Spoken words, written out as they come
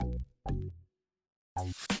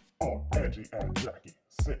Angie and Jackie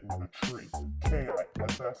sitting in a tree.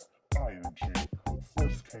 K-I-S-S-I-N-G.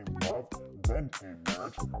 First came love, then came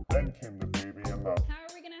marriage, then came the baby and the... How are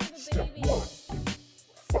we gonna have a Step baby? 1.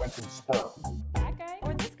 Find some sperm. That guy?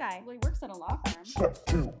 Or this guy? Well, he works at a law firm. Step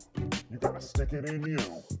 2. You gotta stick it in you.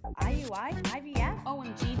 IUI? IVF?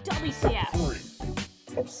 OMG, Step WTF?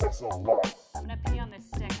 3. Obsess a lot. I'm gonna pee on this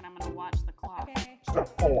stick and I'm gonna watch the clock. Okay. Step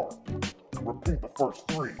 4. Repeat the first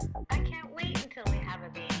 3. I can't wait until we have a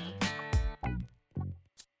baby.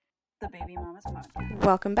 The Baby Mamas Podcast.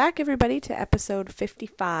 Welcome back, everybody, to episode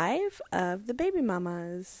 55 of the Baby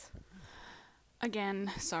Mamas.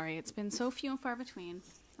 Again, sorry, it's been so few and far between.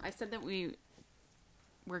 I said that we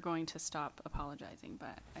were going to stop apologizing,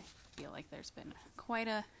 but I feel like there's been quite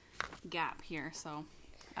a gap here, so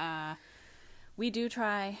we do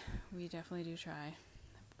try. We definitely do try,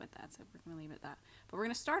 but that's it. We're going to leave it at that. But we're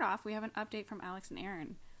going to start off. We have an update from Alex and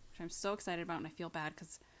Aaron, which I'm so excited about, and I feel bad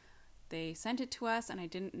because they sent it to us, and I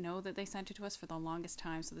didn't know that they sent it to us for the longest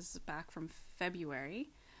time, so this is back from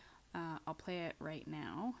February. I'll play it right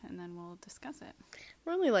now, and then we'll discuss it.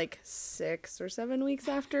 We're only like 6 or 7 weeks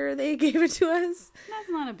after they gave it to us. That's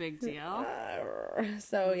not a big deal.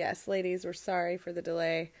 So, yes, ladies, we're sorry for the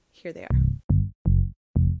delay. Here they are.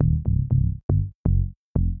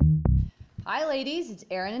 Hi ladies, it's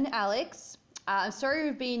Erin and Alex. I'm sorry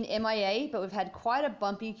we've been MIA, but we've had quite a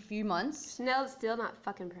bumpy few months. Chanel's still not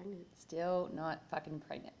fucking pregnant. Still not fucking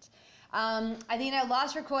pregnant. I think in our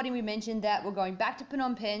last recording we mentioned that we're going back to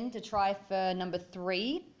Phnom Penh to try for number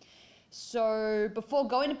 3. So before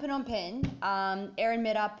going to Phnom Penh, Erin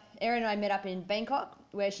and I met up in Bangkok,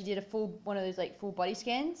 where she did one of those like full body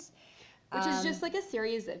scans. Which is just like a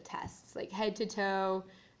series of tests, like head to toe.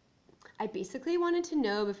 I basically wanted to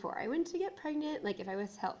know before I went to get pregnant, like if I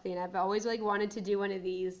was healthy, and I've always like wanted to do one of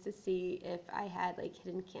these to see if I had like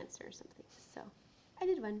hidden cancer or something. So I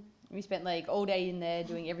did one. We spent like all day in there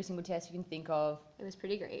doing every single test you can think of. It was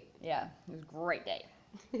pretty great. Yeah, it was a great day.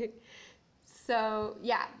 So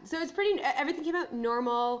yeah, so it's everything came out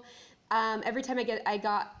normal. Every time I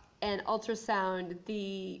got an ultrasound,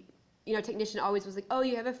 the technician always was like, "Oh,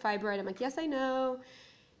 you have a fibroid." I'm like, "Yes, I know."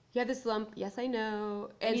 "You have this lump." "Yes, I know."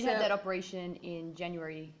 And you had that operation in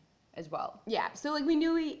January as well. Yeah, so like we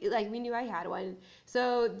knew I had one.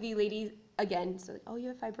 So the lady again, so like, "Oh, you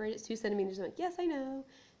have fibroid. It's 2 centimeters." I'm like, "Yes, I know."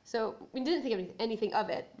 So we didn't think of anything of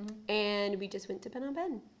it, and we just went to Phnom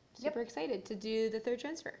Penh. Super excited to do the 3rd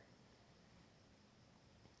transfer.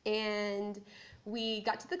 And we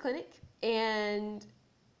got to the clinic and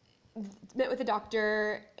met with the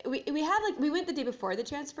doctor. We went the day before the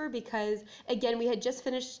transfer because again we had just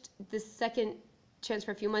finished the 2nd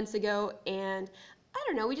transfer a few months ago, and I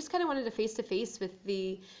don't know, we just kind of wanted a face-to-face with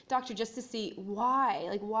the doctor just to see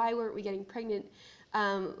why weren't we getting pregnant.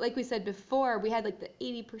 Like we said before, we had like the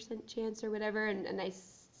 80% chance or whatever, and I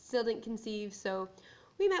still didn't conceive. So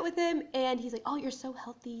we met with him, and he's like, "Oh, you're so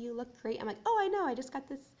healthy. You look great." I'm like, "Oh, I know. I just got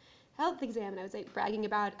this health exam," and I was like bragging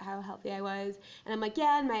about how healthy I was. And I'm like,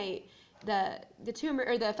 "Yeah, and the tumor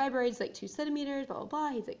or the fibroid's like 2 centimeters, blah blah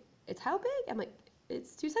blah." He's like, "It's how big?" I'm like,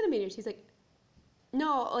 "It's 2 centimeters." He's like,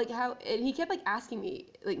 "No, like how?" And he kept like asking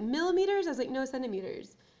me like millimeters. I was like, "No,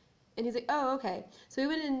 centimeters." And he's like, "Oh, okay." So we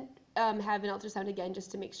went and have an ultrasound again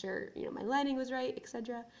just to make sure my lining was right,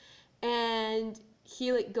 etc. And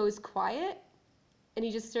he like goes quiet, and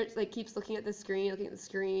he just starts like keeps looking at the screen.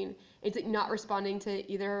 It's like not responding to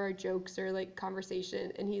either our jokes or like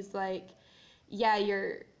conversation. And he's like, "Yeah,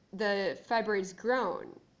 the fibroid's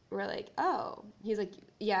grown." We're like, "Oh." He's like,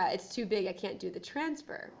 "Yeah, it's too big. I can't do the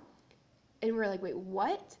transfer." And we're like, "Wait,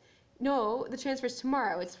 what?" "No, the transfer's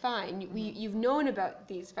tomorrow. It's fine. You've known about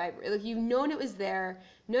these fibroids. Like, you've known it was there.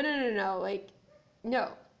 No. Like,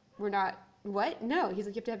 no, we're not. What? No." He's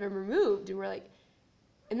like, "You have to have them removed." And we're like,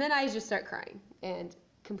 and then I just start crying and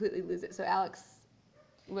completely lose it. So Alex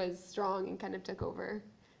was strong and kind of took over.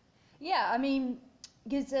 Yeah, I mean,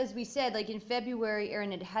 because as we said, like in February,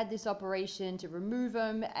 Erin had this operation to remove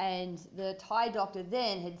them, and the Thai doctor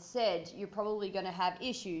then had said, "You're probably going to have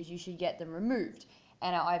issues. You should get them removed."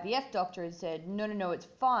 And our IVF doctor had said, no, it's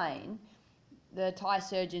fine. The Thai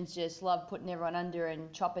surgeons just love putting everyone under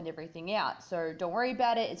and chopping everything out. So don't worry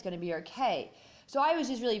about it. It's going to be okay. So I was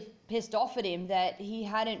just really pissed off at him that he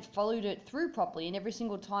hadn't followed it through properly. And every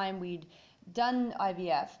single time we'd done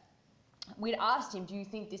IVF, we'd asked him, "Do you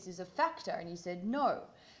think this is a factor?" And he said no.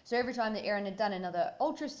 So every time that Erin had done another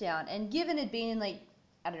ultrasound, and given it being in like,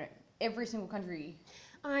 I don't know, every single country...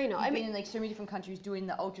 I know. I've been in like so many different countries doing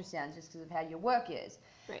the ultrasounds just because of how your work is.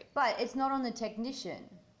 Right. But it's not on the technician.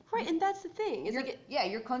 Right, and that's the thing. It's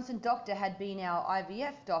your constant doctor had been our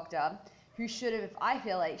IVF doctor, who should have, I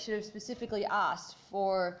feel like, should have specifically asked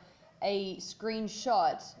for a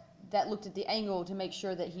screenshot that looked at the angle to make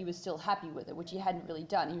sure that he was still happy with it, which he hadn't really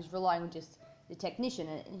done. He was relying on just the technician,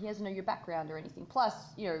 and he doesn't know your background or anything. Plus,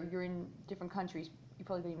 you know, you're in different countries, you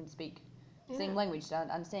probably don't even speak the same language to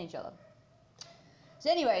understand each other. So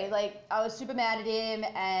anyway, like, I was super mad at him,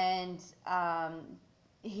 and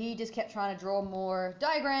he just kept trying to draw more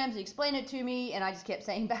diagrams, explain it to me, and I just kept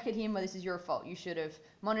saying back at him, well, this is your fault. You should have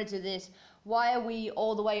monitored this. Why are we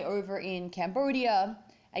all the way over in Cambodia,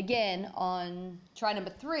 again, on try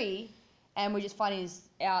number 3, and we're just finding this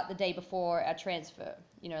out the day before our transfer?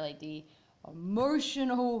 You know, like, the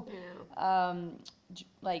emotional,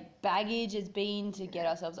 like, baggage has been to get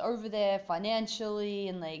ourselves over there financially,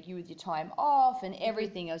 and, like, you with your time off and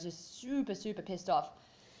everything. I was just super, super pissed off.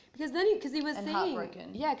 Because then he was And saying,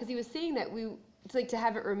 heartbroken. yeah, because he was saying that it's like to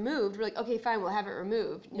have it removed. We're like, okay, fine, we'll have it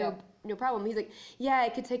removed. No problem. He's like, yeah,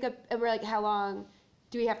 it could take up. And we're like, how long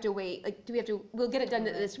do we have to wait? Like, we'll get it done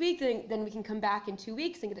this week. Then we can come back in 2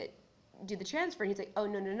 weeks and do the transfer. And he's like, oh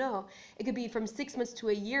no, it could be from 6 months to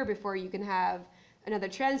a year before you can have another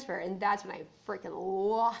transfer. And that's when I freaking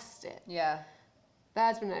lost it. Yeah.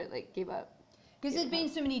 That's when I like gave up. Because there'd been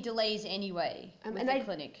so many delays anyway with the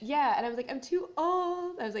clinic. Yeah, and I was like, I'm too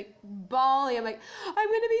old. I was like bawling. I'm like, I'm gonna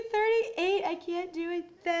be 38. I can't do it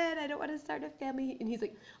then. I don't want to start a family. And he's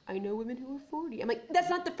like, I know women who are 40. I'm like, that's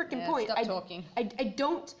not the freaking point. Stop talking.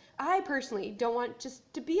 I personally don't want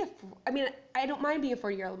just to be I don't mind being a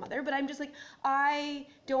 40-year-old mother, but I'm just like, I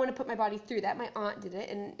don't want to put my body through that. My aunt did it,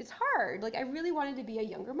 and it's hard. Like, I really wanted to be a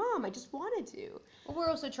younger mom. I just wanted to. Well, we're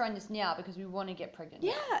also trying this now because we want to get pregnant.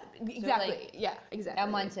 Yeah, exactly. like, Yeah, exactly. Our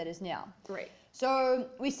mindset is now. Right. So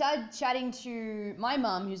we started chatting to my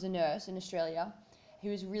mum, who's a nurse in Australia, who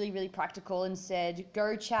was really, really practical and said,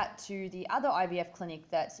 go chat to the other IVF clinic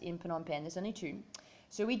that's in Phnom Penh. There's only 2.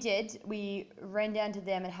 So we did. We ran down to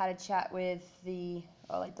them and had a chat with the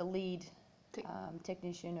lead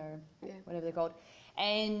technician or whatever they're called.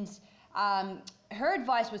 And her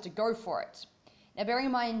advice was to go for it. Now, bearing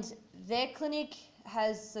in mind, their clinic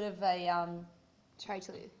has sort of a... Try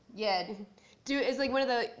to. Yeah. It's like one of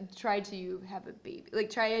the try to have a baby. Like,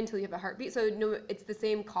 try until you have a heartbeat. So, no, it's the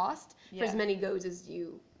same cost for as many goes as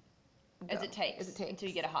you go. As it takes until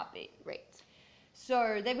you get a heartbeat. Right.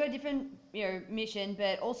 So they've got a different, mission,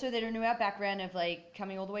 but also they don't know our background of like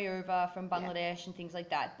coming all the way over from Bangladesh and things like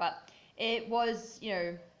that. But it was,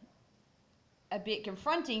 a bit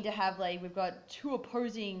confronting to have like we've got 2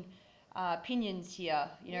 opposing opinions here.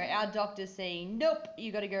 Our doctor's saying nope,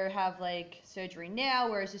 you got to go have like surgery now,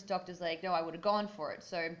 whereas this doctor's like no, I would have gone for it.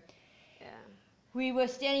 So we were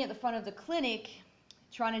standing at the front of the clinic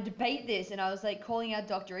trying to debate this, and I was like calling our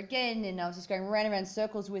doctor again, and I was just going around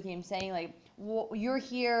circles with him saying like, you're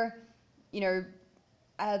here,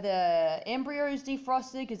 are the embryos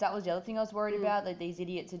defrosted? Because that was the other thing I was worried about. Like, these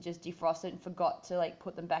idiots had just defrosted and forgot to, like,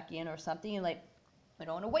 put them back in or something. And, like, we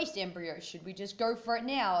don't want to waste embryos. Should we just go for it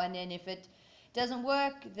now? And then if it doesn't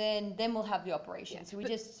work, then we'll have the operation. Yeah, so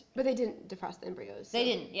But they didn't defrost the embryos. So they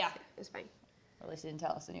didn't, yeah. It's fine. Or at least they didn't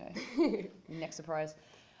tell us anyway. Next surprise.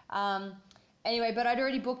 Anyway, but I'd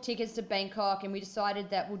already booked tickets to Bangkok, and we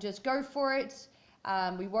decided that we'll just go for it.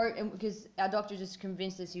 We won't, because our doctor just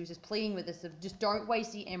convinced us, he was just pleading with us of just don't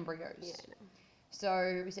waste the embryos. Yeah, I know.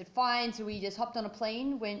 So we said fine, so we just hopped on a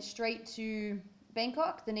plane, went straight to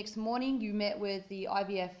Bangkok. The next morning, you met with the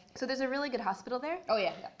IVF. So there's a really good hospital there. Oh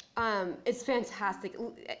yeah. It's fantastic.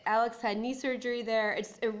 Alex had knee surgery there.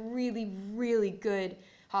 It's a really, really good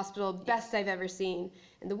hospital, best I've ever seen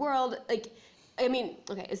in the world. Like, I mean,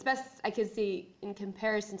 okay, it's best I could see in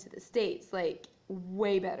comparison to the States, like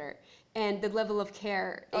way better. And the level of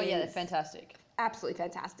care is they're fantastic. Absolutely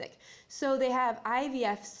fantastic. So they have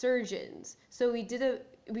IVF surgeons. So we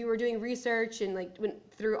were doing research and like went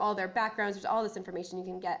through all their backgrounds. There's all this information you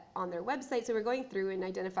can get on their website. So we're going through and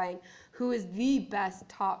identifying who is the best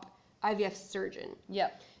top IVF surgeon.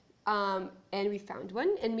 Yep. And we found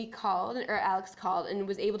one, and Alex called and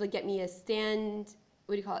was able to get me a standby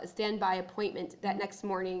appointment that next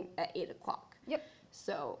morning at 8:00. Yep.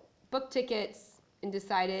 So booked tickets and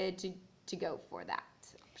decided to go for that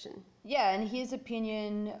option. Yeah, and his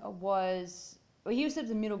opinion was, well, he was sort of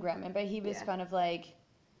the middle ground, remember? He was kind of like,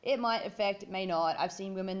 it might affect, it may not. I've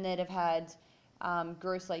seen women that have had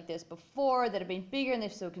growths like this before that have been bigger and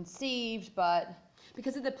they've still conceived, but...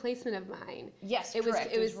 Because of the placement of mine. Yes, it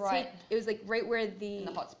correct. Was right. It was like right where in the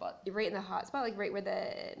hot spot. Right in the hot spot, like right where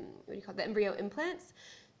the embryo implants.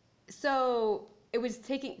 So it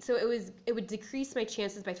would decrease my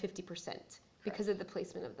chances by 50%. Because of the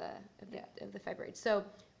placement of the fibroid. So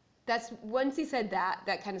that's once he said that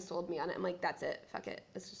kind of sold me on it. I'm like, that's it. Fuck it.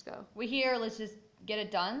 Let's just go. We're here. Let's just get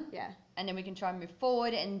it done. Yeah. And then we can try and move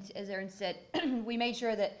forward. And as Erin said, we made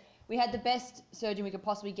sure that we had the best surgeon we could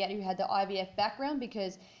possibly get who had the IVF background,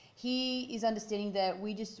 because he is understanding that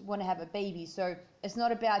we just want to have a baby. So it's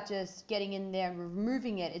not about just getting in there and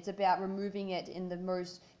removing it. It's about removing it in the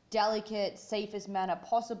most delicate, safest manner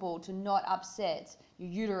possible to not upset your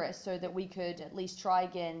uterus, so that we could at least try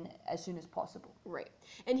again as soon as possible. Right.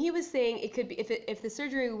 And he was saying it could be, if the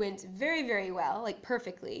surgery went very, very well, like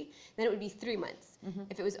perfectly, then it would be 3 months.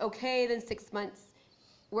 If it was okay, then 6 months.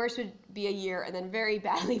 Worse would be a year, and then very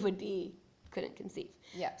badly would be couldn't conceive.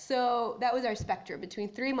 Yeah. So that was our spectrum. Between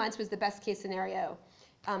 3 months was the best case scenario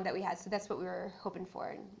that we had. So that's what we were hoping for,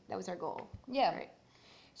 and that was our goal. Yeah. Right.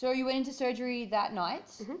 So you went into surgery that night,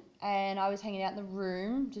 and I was hanging out in the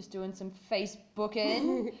room just doing some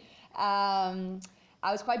Facebooking.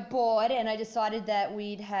 I was quite bored, and I decided that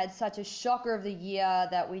we'd had such a shocker of the year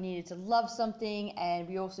that we needed to love something, and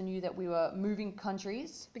we also knew that we were moving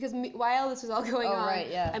countries. Because while this was all going on, right,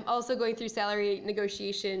 yeah. I'm also going through salary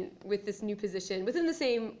negotiation with this new position within the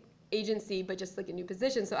same agency, but just like a new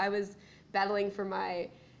position. So I was battling for my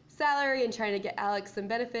salary and trying to get Alex some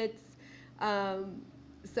benefits.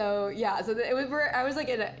 So yeah, so I was like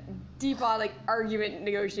in a deep argument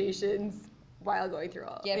negotiations while going through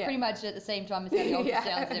all. Yeah, pretty much at the same time as having ultrasounds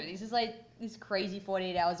and everything. This is like this crazy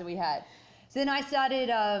 48 hours that we had. So then I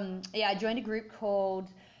started, I joined a group called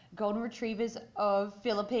Golden Retrievers of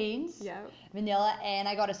Philippines, Manila, and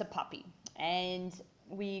I got us a puppy. And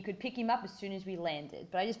we could pick him up as soon as we landed.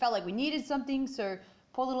 But I just felt like we needed something, so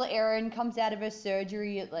poor little Erin comes out of her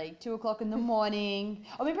surgery at like 2 o'clock in the morning.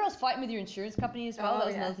 Oh, remember I was fighting with your insurance company as well? That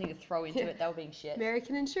was another thing to throw into it. That was being shit.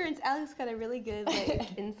 American insurance. Alex got a really good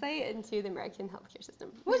insight into the American healthcare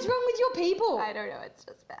system. What's wrong with your people? I don't know. It's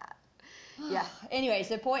just bad. Yeah. Anyway,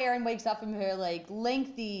 so poor Erin wakes up from her like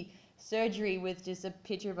lengthy surgery with just a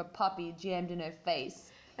picture of a puppy jammed in her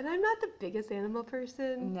face. And I'm not the biggest animal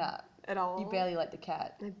person. No. At all. You barely like the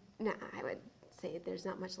cat. Nah, I would say there's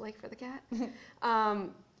not much like for the cat.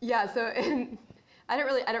 So and I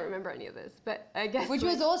don't remember any of this, but I guess which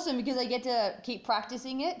was awesome because I get to keep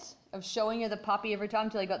practicing it of showing her the puppy every time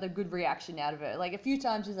till I got the good reaction out of it. Like a few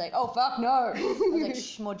times she's like, "Oh fuck no!" I was like,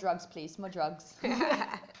 "Shh, more drugs, please, more drugs."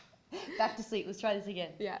 Back to sleep. Let's try this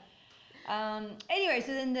again. Yeah. Anyway,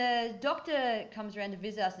 so then the doctor comes around to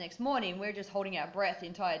visit us next morning. We're just holding our breath the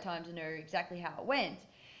entire time to know exactly how it went.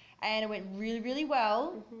 And it went really, really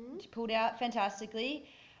well. She pulled out fantastically.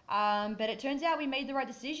 But it turns out we made the right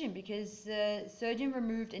decision because the surgeon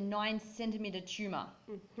removed a 9-centimeter tumor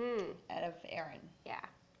out of Erin. Yeah.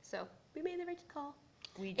 So we made the right call.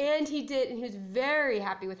 We did. And he did, and he was very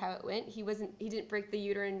happy with how it went. He didn't break the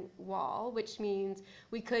uterine wall, which means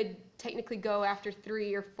we could technically go after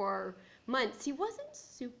 3 or 4 months. He wasn't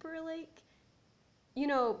super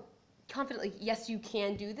confident, like, yes, you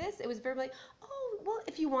can do this. It was very like, oh, well,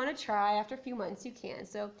 if you want to try after a few months, you can.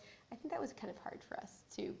 So I think that was kind of hard for us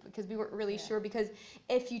too, because we weren't really sure, because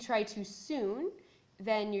if you try too soon,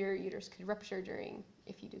 then your uterus could rupture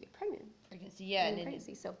if you do get pregnant. Pregnancy, and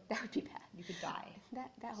pregnancy, so that would be bad. you could die. That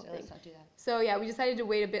whole So thing. let's not do that. So yeah, we decided to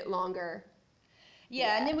wait a bit longer.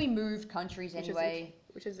 Yeah, and then we moved countries Which anyway.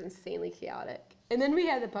 which is insanely chaotic. And then we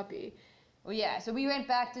had the puppy. Well, yeah, so we went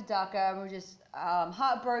back to Dhaka and we were just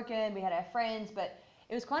heartbroken. We had our friends, but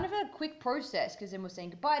it was kind of a quick process because then we're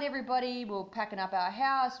saying goodbye to everybody. We're packing up our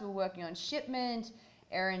house. We're working on shipment.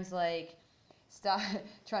 Erin's like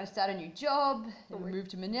trying to start a new job. Then we moved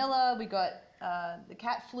to Manila. We got the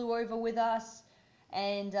cat flew over with us.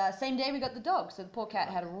 And same day we got the dog. So the poor cat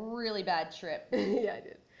had a really bad trip. Yeah, I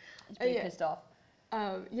did. He's pretty pissed off.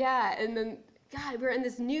 And then, God, we're in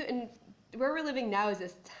this new, and where we're living now is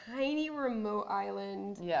this tiny remote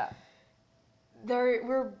island. Yeah.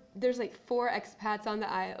 There's like 4 expats on the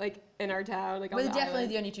island, like in our town. Like We're definitely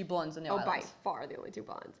the only 2 blondes on the island. by far the only 2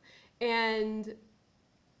 blondes. And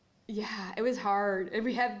yeah, it was hard. And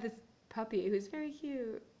we have this puppy who's very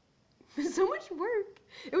cute. It was so much work.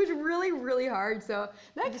 It was really, really hard. So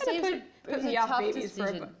that kind of put me off babies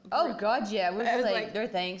for Oh God, yeah. We were I was like, like- no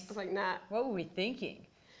thanks. I was like, nah. What were we thinking?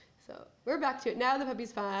 So we're back to it. Now the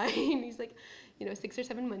puppy's fine. He's like, 6 or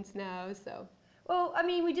 7 months now, so. Well, I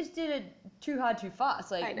mean, we just did it too hard, too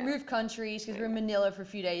fast. I Like, know. moved countries because we were in Manila for a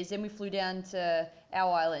few days. Then we flew down to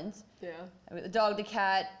our island. Yeah. With the dog, the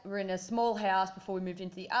cat. We were in a small house before we moved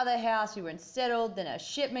into the other house. We weren't settled. Then our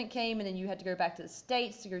shipment came, and then you had to go back to the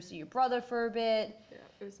States to go see your brother for a bit. Yeah,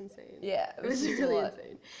 it was insane. Yeah, It was just a really lot.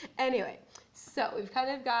 insane. Anyway, so we've got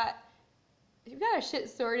our shit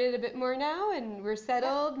sorted a bit more now, and we're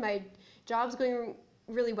settled. My job's going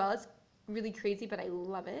really well. really crazy, but I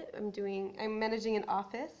love it. I'm managing an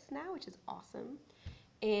office now, which is awesome.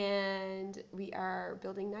 And we are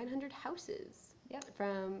building 900 houses.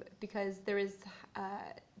 Yep. Because there was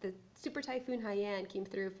the super typhoon Haiyan came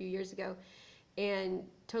through a few years ago and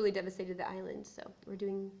totally devastated the island. So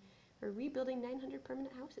we're rebuilding 900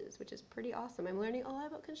 permanent houses, which is pretty awesome. I'm learning a lot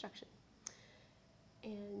about construction.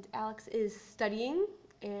 And Alex is studying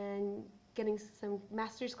and getting some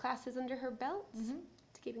master's classes under her belt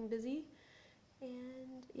to keep him busy.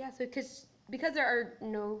 And yeah, so because there are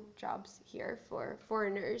no jobs here for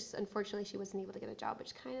foreigners, unfortunately she wasn't able to get a job,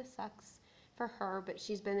 which kind of sucks for her, but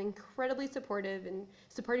she's been incredibly supportive and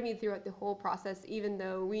supported me throughout the whole process, even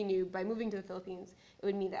though we knew by moving to the Philippines it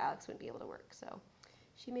would mean that Alex wouldn't be able to work. So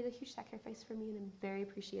she made a huge sacrifice for me, and I'm very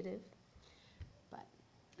appreciative. But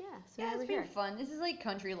yeah, so Yeah, we're it's been here. fun. This is like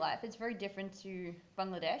country life. It's very different to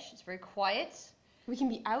Bangladesh. It's very quiet. We can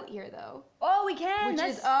be out here though, Oh, we can. which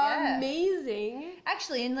is yeah. amazing.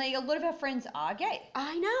 Actually, and like a lot of our friends are gay.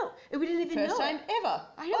 I know. And we didn't even First know. time ever.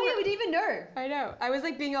 I know, Oh yeah, we're- we didn't even know. I know. I was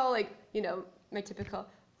like being all like, my typical,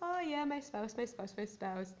 oh yeah, my spouse.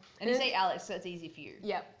 And you say Alex, so it's easy for you.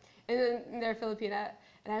 Yep. And then they're Filipina,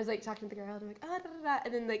 and I was like talking to the girl, and I'm like, da da da,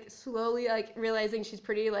 and then like slowly like realizing she's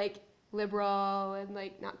pretty like liberal and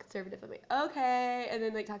like not conservative. I'm like, okay, and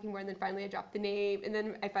then like talking more, and then finally I dropped the name, and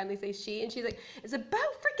then I finally say she, and she's like, it's about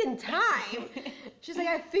freaking time. She's like,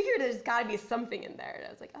 I figured there's got to be something in there, and I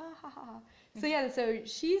was like, oh ha ha ha. So yeah, so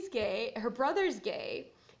she's gay, her brother's gay,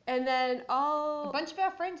 and then A bunch of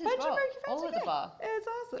our friends as well. of our friends all are at the gay. bar. It's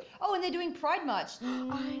awesome. Oh, and they're doing Pride March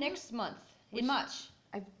know. next month in March.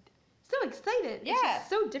 I'm so excited. It's Yeah. just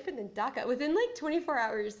so different than DACA. Within like 24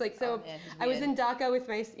 hours, like so, Oh, man, it's I was weird. in DACA with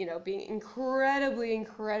my, being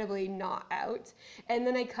incredibly not out, and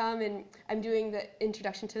then I come and I'm doing the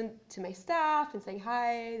introduction to my staff and saying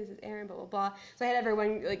hi, this is Erin, blah blah blah. So I had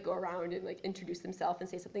everyone like go around and like introduce themselves and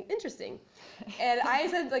say something interesting, and I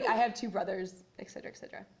said like I have 2 brothers, etc.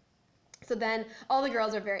 etc. So then all the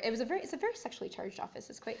girls are it's a very sexually charged office.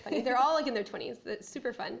 It's quite funny. They're all like in their 20s. It's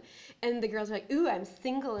super fun. And the girls are like, ooh, I'm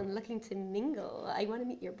single and looking to mingle. I want to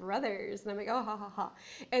meet your brothers. And I'm like, oh, ha, ha, ha.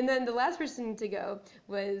 And then the last person to go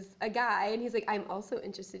was a guy, and he's like, I'm also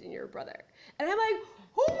interested in your brother. And I'm like,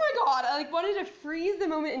 oh my God. I like wanted to freeze the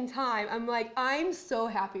moment in time. I'm like, I'm so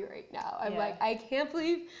happy right now. I'm Yeah. like, I can't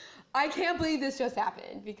believe this just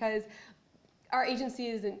happened, because our agency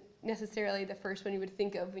isn't necessarily the first one you would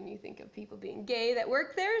think of when you think of people being gay that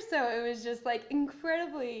work there. So it was just like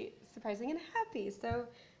incredibly surprising and happy. So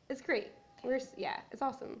it's great. It's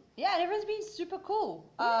awesome. Yeah, and everyone's been super cool.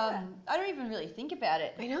 Yeah. I don't even really think about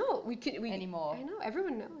it. I know Anymore. I know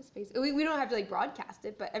everyone knows. Basically, we don't have to like broadcast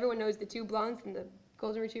it, but everyone knows the 2 blondes and the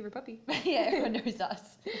golden retriever puppy. Yeah, everyone knows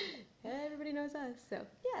us. Everybody knows us. So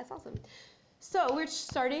yeah, it's awesome. So we are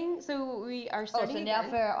starting Oh, so now again.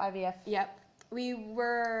 for our IVF. Yep. We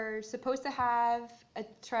were supposed to have a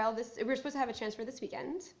trial we were supposed to have a transfer this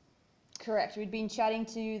weekend. Correct. We'd been chatting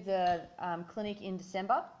to the clinic in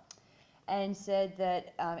December and said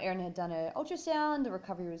that Erin had done an ultrasound. The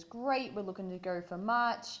recovery was great. We're looking to go for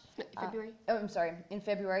March. February. In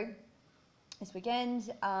February, this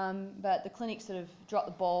weekend. But the clinic sort of dropped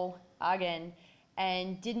the ball again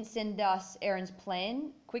and didn't send us Erin's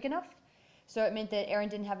plan quick enough. So it meant that Erin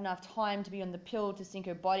didn't have enough time to be on the pill to sync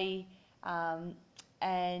her body.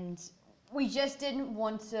 And we just didn't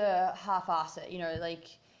want to half-ass it, like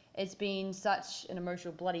it's been such an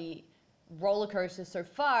emotional bloody roller coaster so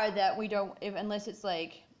far that we don't, unless it's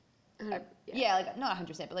like, like not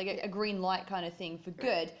 100%, but like a green light kind of thing for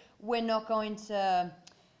good, we're not going to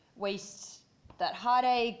waste that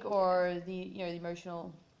heartache or the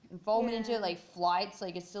emotional involvement into it, like flights,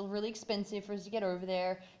 like it's still really expensive for us to get over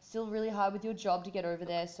there, still really hard with your job to get over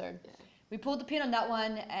there, so we pulled the pin on that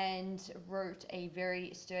one and wrote a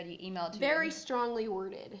very sturdy email to Very him. strongly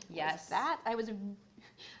worded. Yes.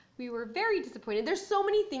 We were very disappointed. There's so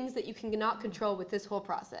many things that you cannot control with this whole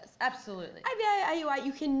process. Absolutely. IUI,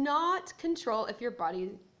 you cannot control if your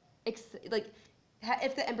body, if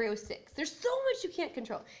the embryo is sick. There's so much you can't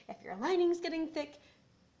control. If your lining's getting thick,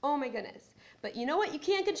 oh my goodness. But you know what you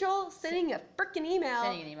can't control? Sending a freaking email.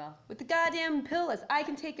 Sending an email. With the goddamn pill list. I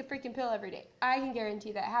can take a freaking pill every day. I can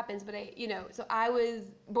guarantee that happens, but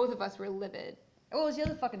both of us were livid. What was the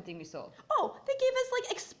other fucking thing we saw? Oh, they gave us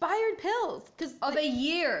like expired pills. Of a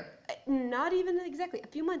year. Not even exactly, a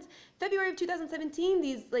few months. February of 2017,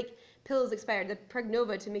 these like pills expired. The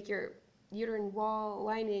Pregnova to make your uterine wall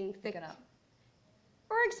lining thick Thicken up.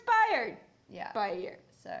 were expired Yeah. by a year.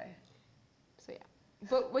 So So yeah.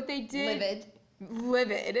 But what they did... livid.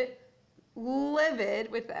 Livid. livid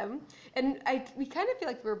with them, and we kind of feel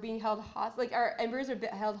like we're being held hostage. Like our embryos are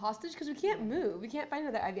held hostage because we can't move. We can't find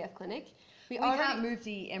another IVF clinic. We can't move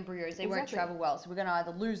the embryos. They won't Exactly. travel well, so we're going to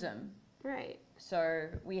either lose them. Right. So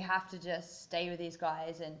we have to just stay with these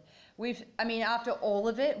guys. And after all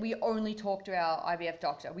of it, we only talk to our IVF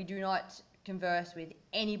doctor. We do not converse with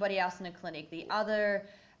anybody else in the clinic. The other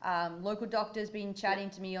local doctor's been chatting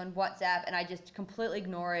to me on WhatsApp, and I just completely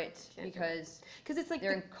ignore it because it's like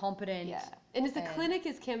they're incompetent. Yeah, and the clinic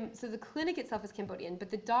is so the clinic itself is Cambodian,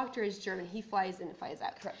 but the doctor is German. He flies in and flies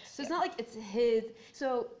out. Correct. So it's not like it's his.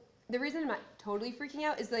 So the reason I'm not totally freaking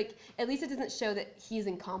out is like at least it doesn't show that he's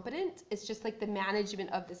incompetent. It's just like the management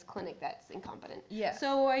of this clinic that's incompetent. Yeah.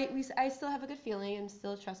 So I still have a good feeling. I'm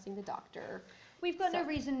still trusting the doctor. We've got no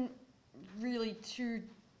reason really to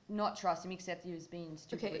not trust him except he was being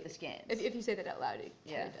stupid with the scans. If you say that out loud, it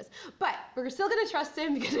Yeah. kind of does. But we're still going to trust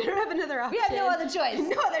him because we don't have another option. We have no other choice.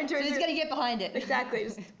 No other choice. So he's going to get behind it. Exactly,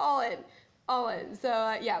 just all in.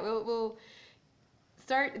 So we'll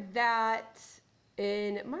start that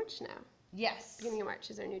in March now. Yes. Beginning of March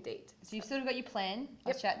is our new date. So you've sort of got your plan. I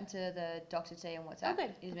was chatting to the doctor today on WhatsApp. Oh,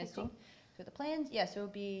 good. He's Okay, messaging. cool. So the plans, so it'll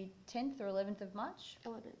be 10th or 11th of March.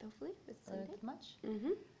 11th, hopefully. It's 11th Sunday. of March.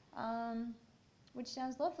 Mm-hmm. Which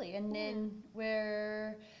sounds lovely. And then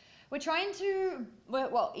we're trying to,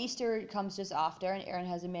 Easter comes just after, and Erin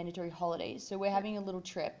has a mandatory holiday, so we're having a little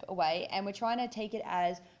trip away, and we're trying to take it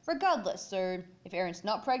as regardless. So if Erin's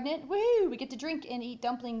not pregnant, woohoo, we get to drink and eat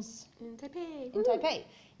dumplings In Taipei. in Taipei.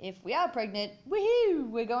 If we are pregnant, woohoo,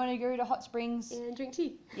 we're going to go to hot springs. And drink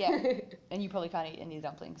tea. Yeah, and you probably can't eat any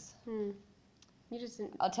dumplings. You just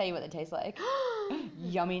didn't. I'll tell you what they taste like.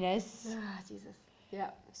 Yumminess. Ah, Jesus. Yeah.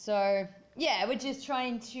 So, we're just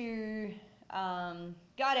trying to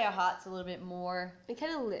guide our hearts a little bit more. And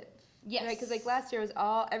kind of live. Yes. Right? Because like last year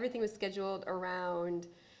everything was scheduled around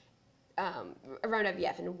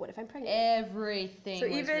IVF, and what if I'm pregnant? Everything So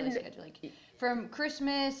was even- really scheduled. Like, from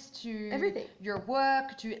Christmas to Everything. your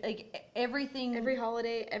work to like everything. Every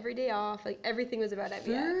holiday, every day off, like everything was about IVF.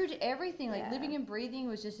 Food, everything. Like Yeah. living and breathing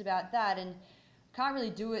was just about that, and can't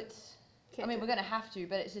really do it. Can't I mean, do we're gonna have to,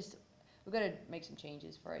 but it's just we've got to make some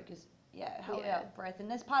changes for it because hold Yeah. our breath,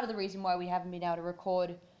 and that's part of the reason why we haven't been able to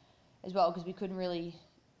record as well because we couldn't really.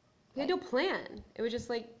 We had no plan. It was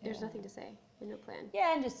just like there's nothing to say. We had no plan.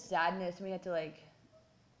 Yeah, and just sadness. We had to like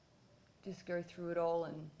just go through it all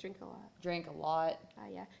and Drink a lot. drink a lot.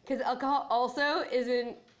 Yeah, because alcohol also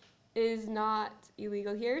is not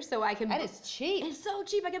illegal here, so I can. And it's cheap. It's so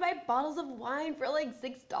cheap. I can buy bottles of wine for like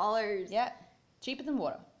 $6. Yeah, cheaper than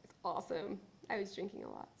water. It's awesome. I was drinking a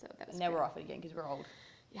lot, so that was. And now great. we're off it again because we're old.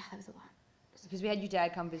 Yeah, that was a lot. Because we had your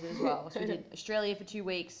dad come visit as well. So we did Australia for 2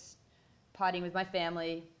 weeks, partying with my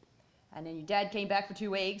family. And then your dad came back for 2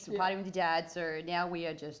 weeks, and partying with your dad. So now we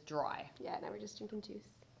are just dry. Yeah, now we're just drinking juice.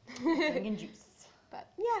 Drinking juice. But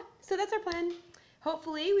yeah, so that's our plan.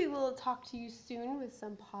 Hopefully, we will talk to you soon with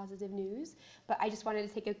some positive news. But I just wanted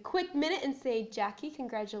to take a quick minute and say, Jackie,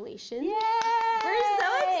 congratulations. Yay! We're so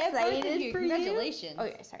Both of excited you. for you. Congratulations. Oh,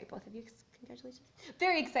 yeah, sorry, both of you. Congratulations.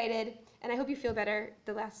 Very excited, and I hope you feel better.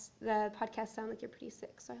 The podcast sound like you're pretty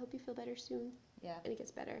sick, so I hope you feel better soon. Yeah. And it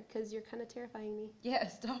gets better, because you're kind of terrifying me. Yeah,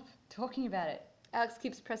 stop talking about it. Alex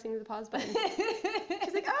keeps pressing the pause button.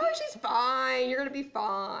 She's like, oh, she's fine. You're going to be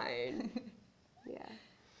fine. Yeah.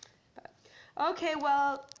 But, okay,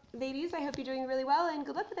 well, ladies, I hope you're doing really well, and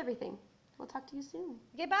good luck with everything. We'll talk to you soon.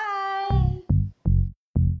 Goodbye.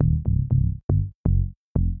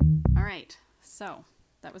 All right. So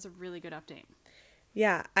that was a really good update.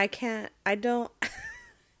 Yeah, I don't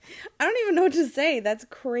even know what to say. That's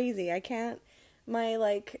crazy.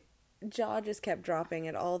 My jaw just kept dropping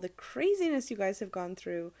at all the craziness you guys have gone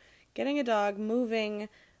through. Getting a dog, moving,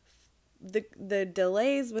 the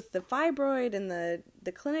delays with the fibroid and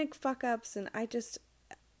the clinic fuck ups, and It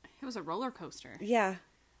was a roller coaster. yeah.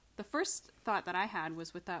 The first thought that I had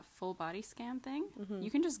was with that full body scan thing. You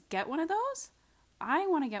can just get one of those. I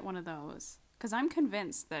want to get one of those because I'm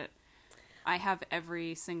convinced that I have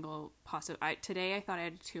every single possible. Today I thought I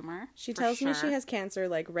had a tumor. She for tells me sure. she has cancer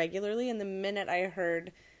regularly, and the minute I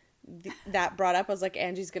heard that brought up, I was like,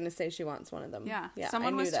 Angie's gonna say she wants one of them. Yeah. I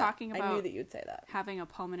Someone knew was that. talking I knew about that you'd say that. having a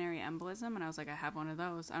pulmonary embolism, and I was like, I have one of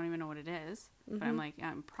those. I don't even know what it is, but I'm like,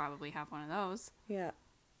 yeah, I probably have one of those. Yeah.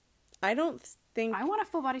 I don't think. I want a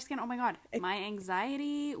full body scan. Oh my god, my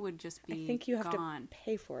anxiety would just be. I think you have gone. to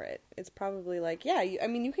pay for it. It's probably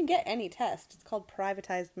you can get any test. It's called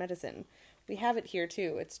privatized medicine. We have it here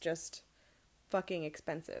too. It's just fucking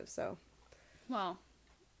expensive. So, Well,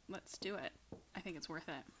 let's do it. I think it's worth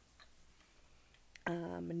it.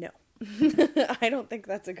 no. I don't think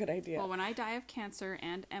that's a good idea. Well, when I die of cancer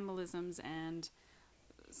and embolisms and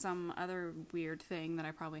some other weird thing that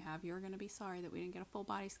I probably have, you're going to be sorry that we didn't get a full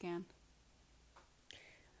body scan.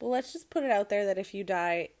 Well, let's just put it out there that if you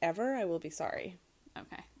die ever, I will be sorry.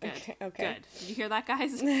 Okay, good. Okay. Good. Did you hear that,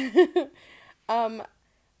 guys?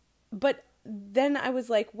 But then I was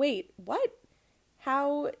like, wait, what?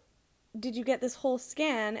 How did you get this whole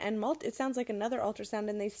scan and it sounds like another ultrasound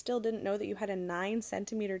and they still didn't know that you had a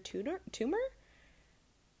 9-centimeter tumor?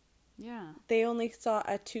 Yeah. They only saw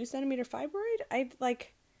a 2-centimeter fibroid?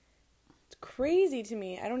 It's crazy to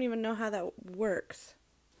me. I don't even know how that works.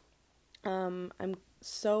 I'm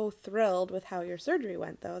so thrilled with how your surgery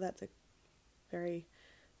went, though. That's a very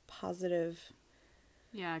positive.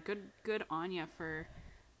 Yeah, good on ya for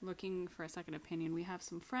looking for a second opinion. We have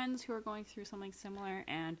some friends who are going through something similar,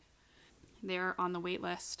 and they're on the wait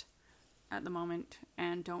list at the moment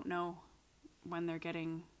and don't know when they're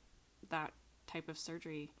getting that type of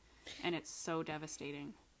surgery, and it's so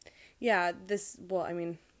devastating. Yeah,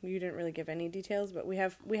 you didn't really give any details, but we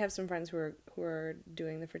have some friends who are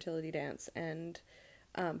doing the fertility dance, and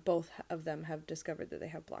both of them have discovered that they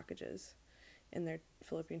have blockages in their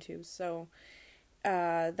fallopian tubes. So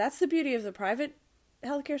that's the beauty of the private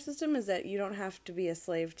healthcare system, is that you don't have to be a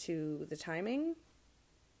slave to the timing.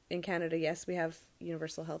 In Canada, yes, we have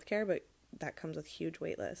universal healthcare, but that comes with huge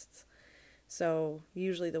wait lists. So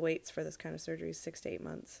usually the waits for this kind of surgery is 6 to 8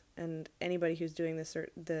 months. And anybody who's doing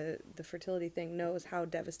the fertility thing knows how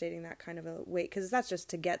devastating that kind of a wait, because that's just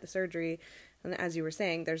to get the surgery. And as you were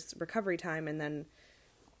saying, there's recovery time, and then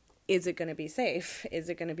is it going to be safe? Is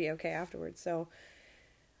it going to be okay afterwards? So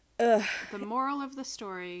the moral of the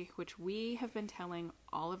story, which we have been telling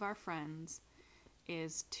all of our friends,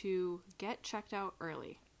 is to get checked out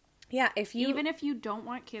early. Yeah, even if you don't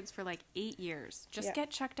want kids for like 8 years, just get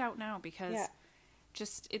checked out now, because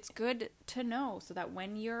it's good to know, so that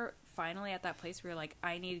when you're finally at that place where you're like,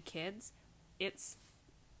 I need kids, it's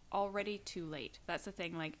already too late. That's the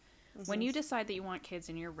thing. Like, when you decide that you want kids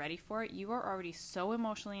and you're ready for it, you are already so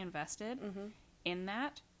emotionally invested in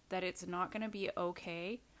that it's not going to be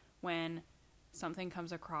okay when something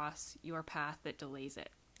comes across your path that delays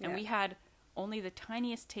it. Yeah. And we had only the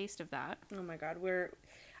tiniest taste of that. Oh my God.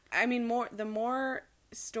 The more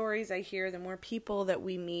stories I hear, the more people that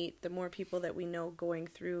we meet, the more people that we know going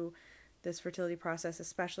through this fertility process,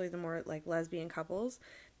 especially the more like lesbian couples,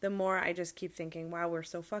 the more I just keep thinking, wow, we're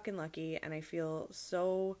so fucking lucky. And I feel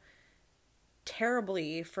so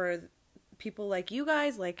terribly for people like you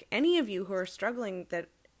guys, like any of you who are struggling, that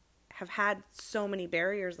have had so many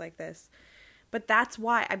barriers like this. But that's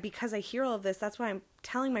why, because I hear all of this, that's why I'm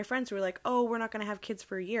telling my friends who are like, oh, we're not going to have kids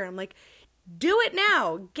for a year. I'm like, do it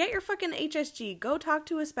now. Get your fucking HSG. Go talk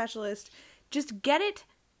to a specialist. Just get it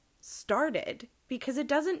started, because it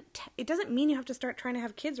doesn't mean you have to start trying to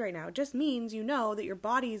have kids right now. It just means you know that your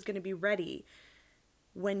body is going to be ready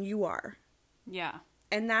when you are. Yeah.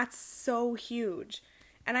 And that's so huge.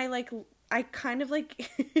 And I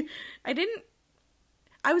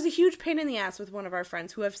was a huge pain in the ass with one of our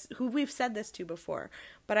friends who we've said this to before.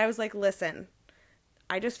 But I was like, listen,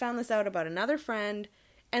 I just found this out about another friend.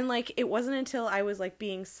 And, like, it wasn't until I was, like,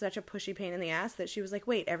 being such a pushy pain in the ass that she was like,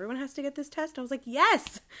 wait, everyone has to get this test? I was like,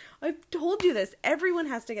 yes, I've told you this. Everyone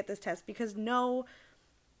has to get this test, because no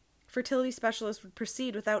fertility specialist would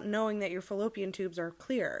proceed without knowing that your fallopian tubes are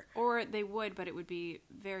clear. Or they would, but it would be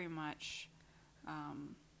very much,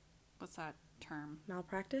 what's that term?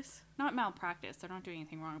 Malpractice? Not malpractice. They're not doing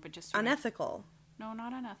anything wrong, but just... unethical. No,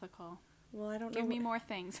 not unethical. Well, I don't know. Give me more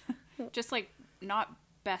things. Just, like, not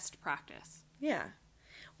best practice. Yeah.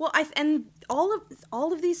 Well, and all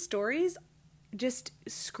of these stories just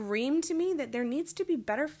scream to me that there needs to be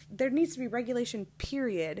regulation,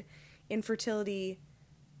 period, in fertility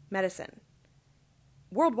medicine.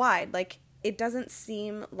 Worldwide. Like, it doesn't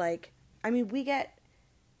seem like, you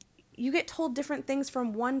get told different things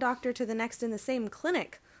from one doctor to the next in the same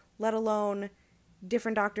clinic, let alone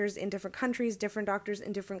different doctors in different countries, different doctors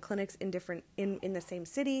in different clinics in the same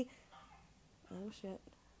city. Oh, shit.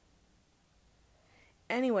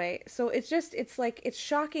 Anyway, so it's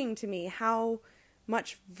shocking to me how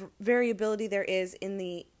much variability there is in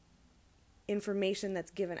the information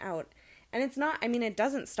that's given out. And it's not, it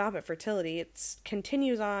doesn't stop at fertility. It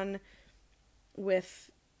continues on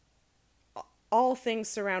with all things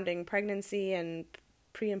surrounding pregnancy and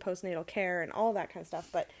pre- and postnatal care and all that kind of stuff.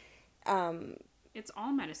 But it's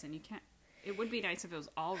all medicine. It would be nice if it was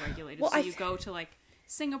all regulated. Well, you go to, like,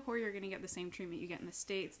 Singapore, you're going to get the same treatment you get in the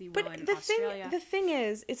States, you will in Australia. The thing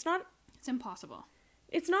is, it's impossible.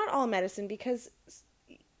 It's not all medicine, because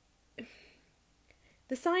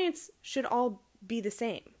the science should all be the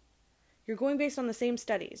same. you're going based on the same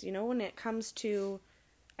studies. You know, when it comes to,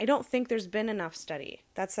 I don't think there's been enough study.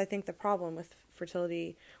 That's, I think, the problem with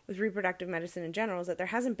fertility, with reproductive medicine in general, is that there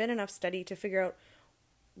hasn't been enough study to figure out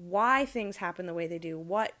why things happen the way they do,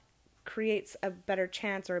 what creates a better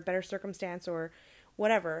chance or a better circumstance or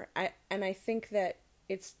whatever. I think that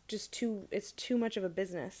it's just too much of a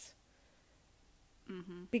business.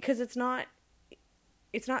 Mm-hmm. Because it's not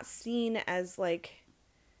seen as like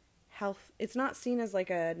health. It's not seen as like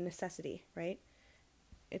a necessity, right?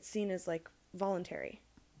 It's seen as like voluntary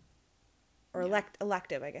or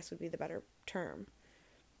elective, I guess would be the better term.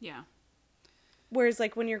 Yeah. Whereas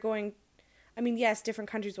like when you're going, I mean, yes, different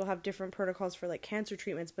countries will have different protocols for like cancer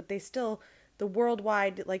treatments, but they still, the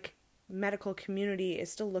worldwide like medical community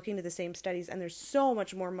is still looking to the same studies, and there's so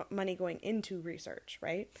much more money going into research,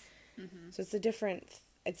 right? Mm-hmm. So it's a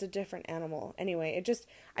different animal. Anyway,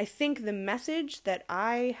 I think the message that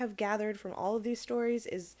I have gathered from all of these stories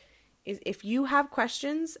is if you have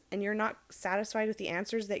questions and you're not satisfied with the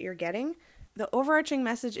answers that you're getting, the overarching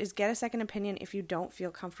message is get a second opinion if you don't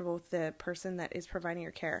feel comfortable with the person that is providing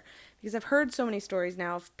your care. Because I've heard so many stories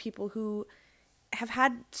now of people who have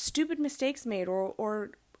had stupid mistakes made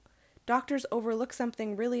or doctors overlook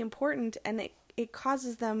something really important, and it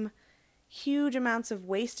causes them huge amounts of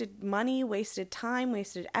wasted money, wasted time,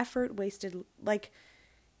 wasted effort, like,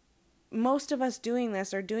 most of us doing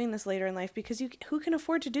this are doing this later in life because who can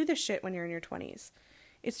afford to do this shit when you're in your 20s?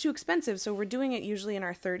 It's too expensive, so we're doing it usually in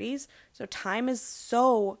our 30s. So time is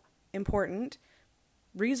so important.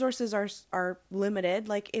 Resources are limited.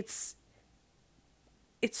 Like, it's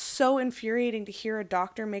so infuriating to hear a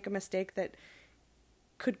doctor make a mistake that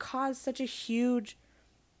could cause such a huge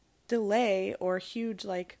delay or huge,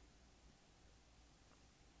 like,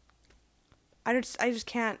 I just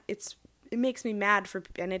can't, it makes me mad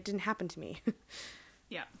and it didn't happen to me.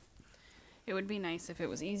 Yeah. It would be nice if it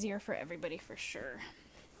was easier for everybody, for sure.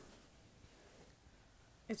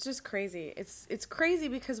 It's just crazy. It's crazy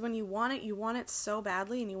because when you want it so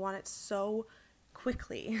badly and you want it so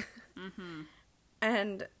quickly. Mm-hmm.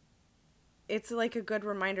 And it's like a good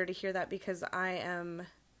reminder to hear that because I am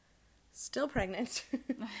still pregnant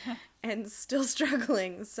and still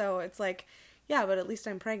struggling. So it's like, yeah, but at least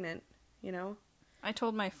I'm pregnant, you know? I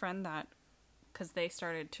told my friend that because they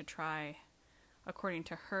started to try, according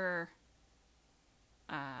to her,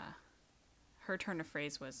 her turn of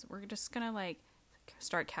phrase was, we're just gonna like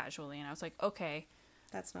start casually. And I was like, okay.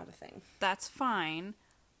 That's not a thing. That's fine.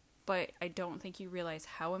 But I don't think you realize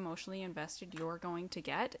how emotionally invested you're going to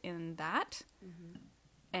get in that. Mm-hmm.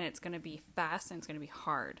 And it's going to be fast and it's going to be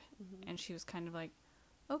hard. Mm-hmm. And she was kind of like,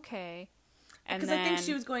 okay. Because I think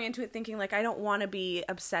she was going into it thinking, like, I don't want to be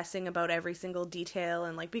obsessing about every single detail.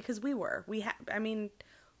 And, like, because we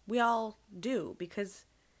all do. Because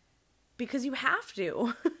you have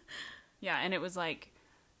to. Yeah, and it was, like,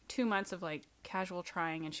 2 months of, like, casual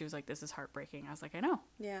trying. And she was like, this is heartbreaking. I was like, I know.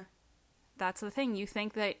 Yeah. That's the thing. You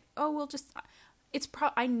think that, oh, we'll just...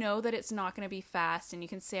 I know that it's not going to be fast, and you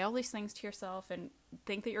can say all these things to yourself and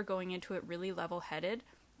think that you're going into it really level-headed,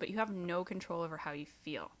 but you have no control over how you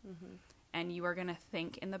feel. Mm-hmm. And you are going to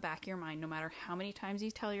think in the back of your mind, no matter how many times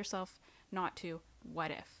you tell yourself not to,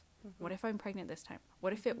 what if? Mm-hmm. What if I'm pregnant this time?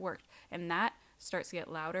 What if it worked? And that starts to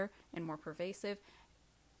get louder and more pervasive,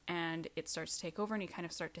 and it starts to take over, and you kind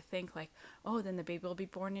of start to think like, oh, then the baby will be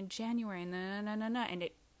born in January, and and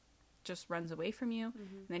it just runs away from you.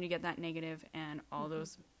 Mm-hmm. And then you get that negative, and all mm-hmm.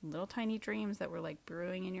 those little tiny dreams that were like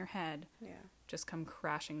brewing in your head just come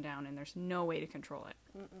crashing down, and there's no way to control it.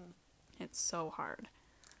 Mm-mm. It's so hard.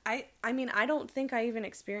 I mean, I don't think I even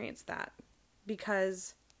experienced that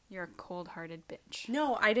because... You're a cold-hearted bitch.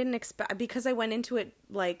 No, I didn't expect... Because I went into it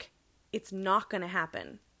like, it's not going to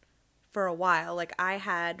happen for a while. Like,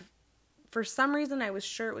 for some reason, I was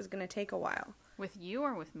sure it was going to take a while. With you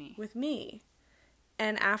or with me? With me.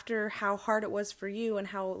 And after how hard it was for you and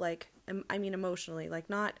how, like, I mean emotionally, like,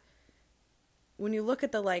 not... When you look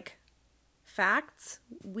at the, like, facts,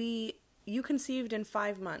 you conceived in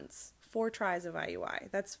 5 months, 4 tries of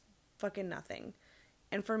IUI. That's fucking nothing.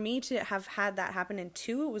 And for me to have had that happen in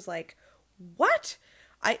 2, it was like, what?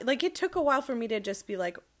 It took a while for me to just be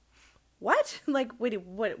like, what? Like, wait,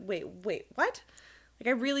 what? Like, I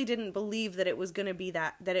really didn't believe that it was going to be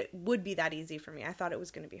that it would be that easy for me. I thought it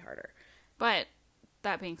was going to be harder. But...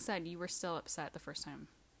 That being said, you were still upset the first time.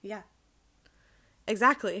 Yeah.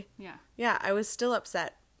 Exactly. Yeah. Yeah, I was still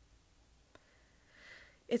upset.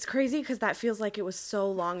 It's crazy because that feels like it was so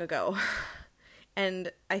long ago.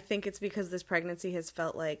 And I think it's because this pregnancy has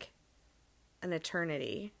felt like an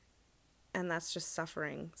eternity. And that's just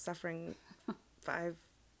suffering. I'm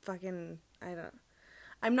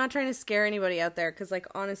not trying to scare anybody out there because, like,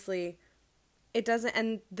 honestly, it doesn't,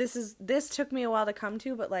 and this took me a while to come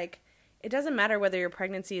to, but like, it doesn't matter whether your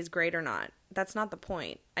pregnancy is great or not. That's not the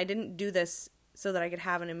point. I didn't do this so that I could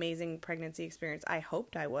have an amazing pregnancy experience. I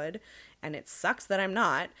hoped I would, and it sucks that I'm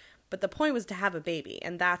not, but the point was to have a baby,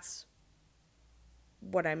 and that's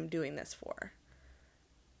what I'm doing this for.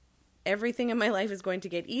 Everything in my life is going to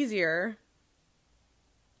get easier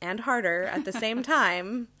and harder at the same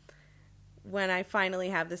time when I finally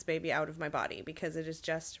have this baby out of my body, because it is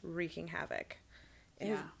just wreaking havoc.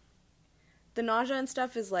 The nausea and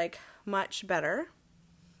stuff is like much better.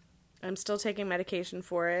 I'm still taking medication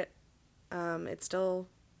for it. It's still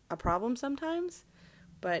a problem sometimes,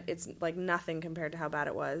 but it's like nothing compared to how bad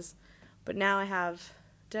it was. But now I have,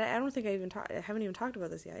 I don't think I haven't even talked about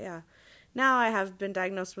this yet. Yeah. Now I have been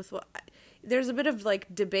diagnosed with there's a bit of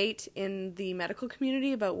like debate in the medical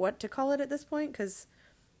community about what to call it at this point, because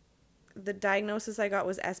the diagnosis I got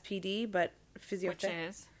was SPD, but Which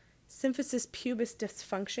is? Symphysis pubis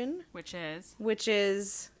dysfunction. Which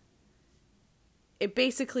is? It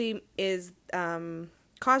basically is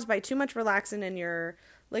caused by too much relaxin in your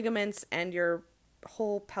ligaments and your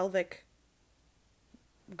whole pelvic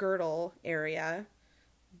girdle area.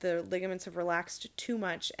 The ligaments have relaxed too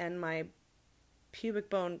much, and my pubic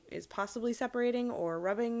bone is possibly separating or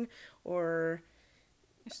rubbing, or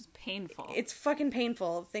It's just painful. it's fucking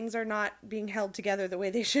painful. Things are not being held together the way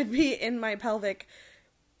they should be in my pelvic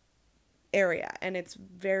area, and it's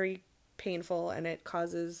very painful, and it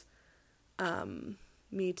causes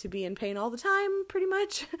me to be in pain all the time, pretty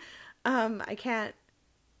much. I can't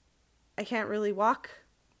really walk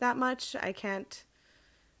that much.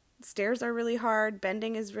 Stairs are really hard.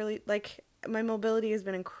 Bending is really, like, my mobility has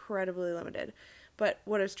been incredibly limited. But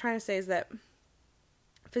what I was trying to say is that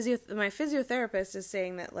my physiotherapist is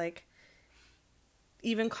saying that, like,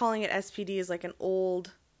 even calling it SPD is like an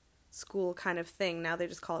old school kind of thing. Now they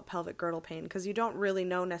just call it pelvic girdle pain, because you don't really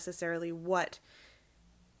know necessarily what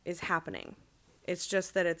is happening. It's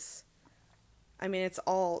just that if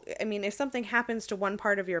something happens to one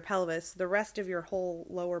part of your pelvis, the rest of your whole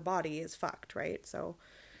lower body is fucked, right? So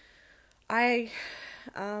I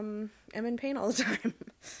am in pain all the time.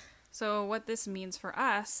 So what this means for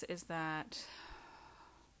us is that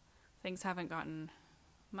things haven't gotten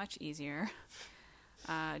much easier.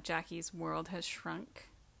 Jackie's world has shrunk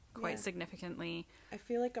quite significantly. I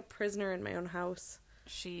feel like a prisoner in my own house.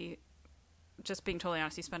 She, just being totally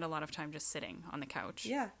honest, you spend a lot of time just sitting on the couch.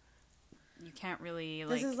 Yeah. You can't really,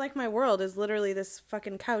 This is like my world is literally this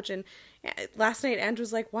fucking couch. And last night Andrew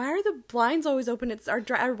was like, why are the blinds always open?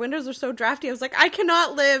 Our windows are so drafty. I was like, I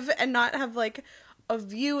cannot live and not have like a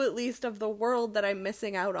view at least of the world that I'm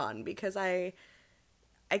missing out on, because I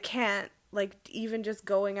can't, like, even just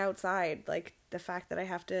going outside, like the fact that I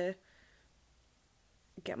have to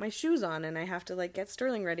get my shoes on and I have to like get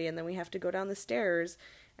Sterling ready, and then we have to go down the stairs,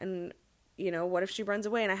 and you know, what if she runs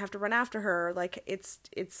away and I have to run after her? Like, it's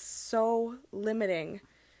so limiting.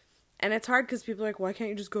 And it's hard because people are like, why can't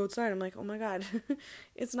you just go outside? I'm like, oh my God,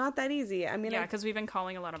 it's not that easy. I mean, yeah, because we've been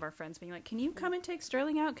calling a lot of our friends being like, can you come and take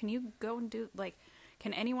Sterling out? Can you go and do, like,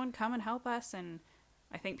 can anyone come and help us? And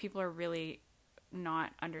I think people are really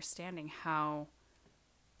not understanding how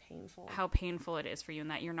painful it is for you, and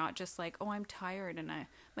that you're not just like, oh, I'm tired and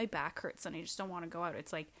my back hurts and I just don't want to go out.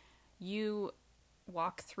 It's like you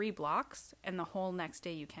walk 3 blocks and the whole next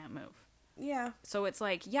day you can't move. Yeah. So it's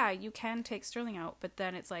like, yeah, you can take Sterling out, but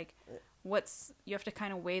then it's like, you have to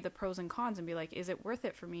kind of weigh the pros and cons and be like, is it worth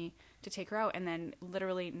it for me to take her out? And then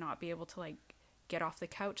literally not be able to like get off the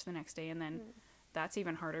couch the next day. And then that's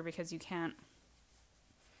even harder because you can't.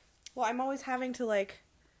 Well, I'm always having to like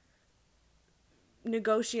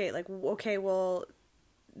negotiate, like, okay, well,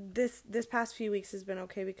 this past few weeks has been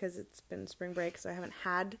okay because it's been spring break, so I haven't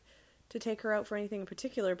had to take her out for anything in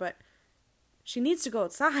particular, but she needs to go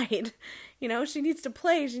outside. You know, she needs to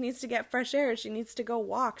play, she needs to get fresh air, she needs to go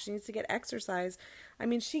walk, she needs to get exercise. I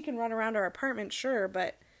mean, she can run around our apartment, sure,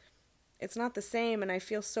 but it's not the same, and I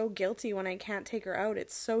feel so guilty when I can't take her out.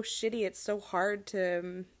 It's so shitty, it's so hard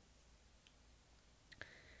to...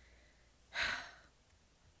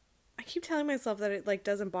 I keep telling myself that it like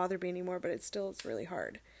doesn't bother me anymore, but it's really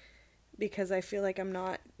hard. Because I feel like I'm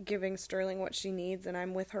not giving Sterling what she needs, and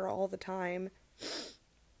I'm with her all the time.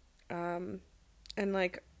 And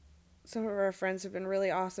like, some of our friends have been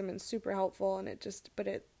really awesome and super helpful, and it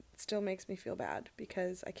still makes me feel bad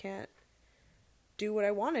because I can't do what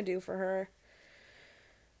I want to do for her.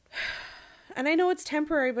 And I know it's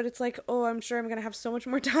temporary, but it's like, oh, I'm sure I'm going to have so much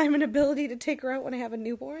more time and ability to take her out when I have a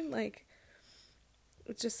newborn. Like,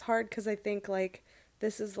 it's just hard because I think like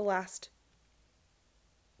this is the last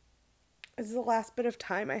bit of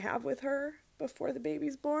time I have with her before the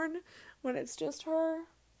baby's born, when it's just her.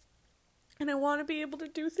 And I want to be able to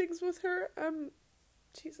do things with her.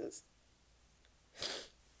 Jesus.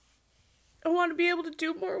 I want to be able to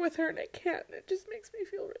do more with her and I can't. It just makes me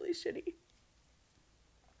feel really shitty.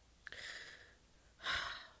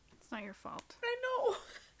 It's not your fault. I know.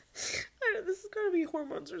 I know this is going to be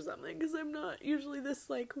hormones or something because I'm not usually this,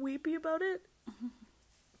 like, weepy about it.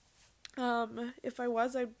 If I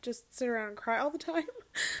was, I'd just sit around and cry all the time.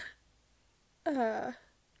 But,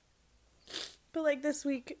 like, this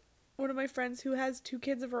week, one of my friends who has 2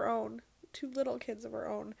 kids of her own, 2 little kids of her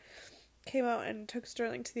own, came out and took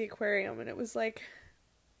Sterling to the aquarium, and it was, like,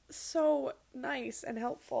 so nice and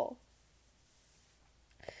helpful.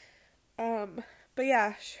 But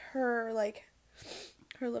yeah, her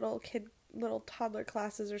little toddler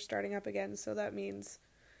classes are starting up again, so that means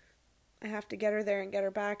I have to get her there and get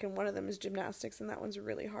her back, and one of them is gymnastics, and that one's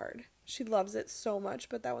really hard. She loves it so much,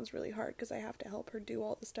 but that one's really hard because I have to help her do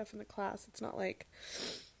all the stuff in the class. It's not like,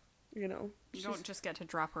 you don't just get to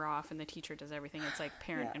drop her off and the teacher does everything. It's like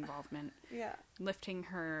parent involvement. Yeah. Lifting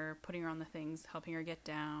her, putting her on the things, helping her get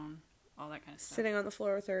down, all that kind of stuff. Sitting on the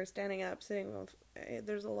floor with her, standing up,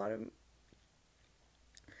 there's a lot of...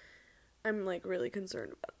 I'm, like, really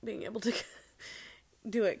concerned about being able to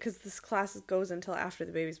do it, because this class goes until after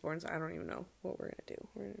the baby's born, so I don't even know what we're going to do.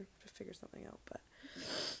 We're going to figure something out, but,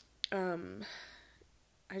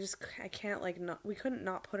 I can't, like, we couldn't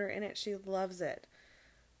not put her in it. She loves it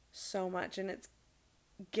so much, and it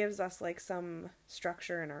gives us, like, some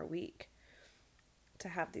structure in our week to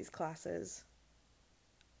have these classes.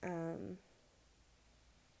 Anyway,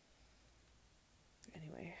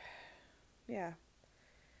 yeah.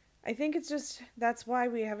 I think it's just, that's why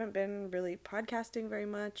we haven't been really podcasting very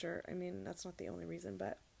much, or, I mean, that's not the only reason,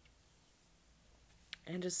 but,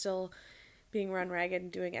 and just still being run ragged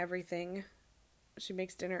and doing everything. She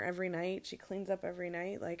makes dinner every night, she cleans up every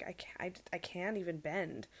night, like, I can't even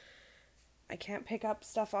bend. I can't pick up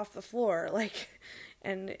stuff off the floor, like,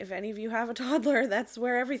 and if any of you have a toddler, that's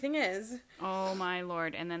where everything is. Oh my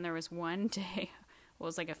lord, and then there was one day, well, it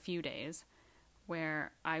was like a few days,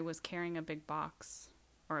 where I was carrying a big box,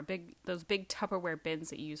 or those big Tupperware bins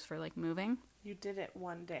that you use for, like, moving. You did it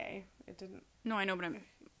one day. It didn't... No, I know, but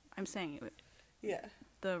I'm saying Yeah.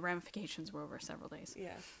 the ramifications were over several days.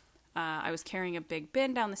 Yeah. I was carrying a big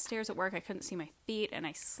bin down the stairs at work. I couldn't see my feet, and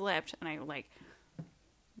I slipped, and I, like,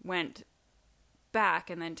 went back,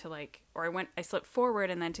 and then I slipped forward,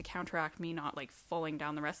 and then to counteract me not, like, falling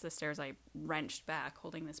down the rest of the stairs, I wrenched back,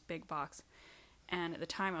 holding this big box. And at the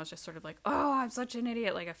time, I was just sort of like, oh, I'm such an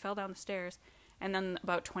idiot. Like, I fell down the stairs. And then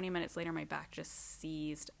about 20 minutes later, my back just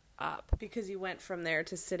seized up. Because you went from there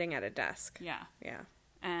to sitting at a desk. Yeah. Yeah.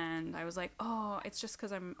 And I was like, oh, it's just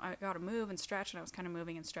because I got to move and stretch. And I was kind of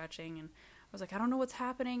moving and stretching. And I was like, I don't know what's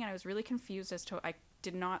happening. And I was really confused as to, I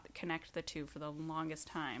did not connect the two for the longest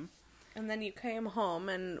time. And then you came home,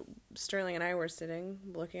 and Sterling and I were sitting,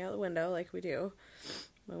 looking out the window like we do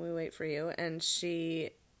when we wait for you. And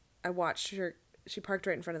I watched her, she parked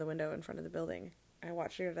right in front of the window in front of the building. I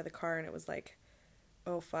watched her get out of the car, and it was like,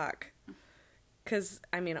 oh, fuck. Because,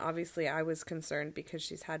 I mean, obviously I was concerned because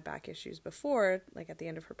she's had back issues before, like at the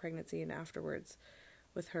end of her pregnancy and afterwards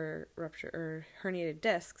with her herniated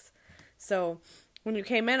discs. So when you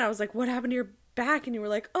came in, I was like, what happened to your back? And you were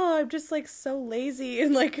like, oh, I'm just, like, so lazy.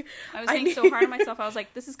 And, like, I was being so hard on myself. I was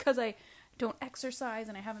like, this is because I don't exercise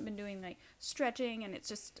and I haven't been doing, like, stretching, and it's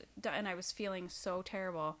just, and I was feeling so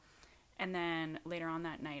terrible. And then later on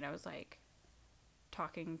that night, I was, like,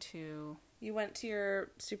 talking to... You went to your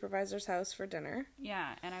supervisor's house for dinner.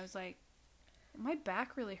 Yeah, and I was like, my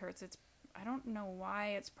back really hurts. I don't know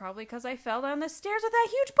why. It's probably because I fell down the stairs with that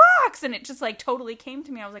huge box. And it just, like, totally came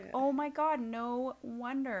to me. I was like, oh my God, no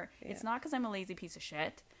wonder. Yeah. It's not because I'm a lazy piece of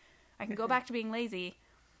shit. I can go back to being lazy.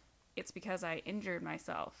 It's because I injured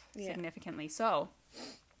myself significantly. So,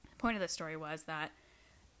 the point of the story was that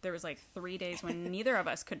there was, like, 3 days when neither of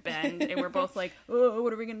us could bend, and we're both like, oh,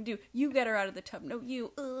 what are we going to do? You get her out of the tub. No,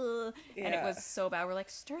 you. Yeah. And it was so bad. We're like,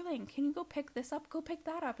 Sterling, can you go pick this up? Go pick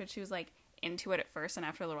that up. And she was, like, into it at first, and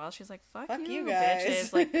after a little while, she's like, fuck you guys.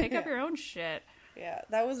 Bitches. Like, pick up your own shit. Yeah,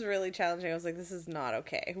 that was really challenging. I was like, this is not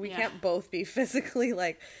okay. We can't both be physically,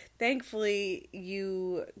 like, thankfully,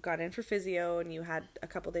 you got in for physio, and you had a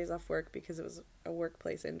couple days off work because it was a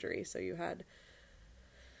workplace injury, so you had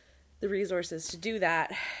the resources to do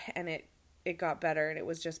that, and it got better, and it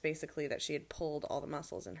was just basically that she had pulled all the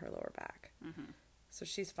muscles in her lower back. Mm-hmm. So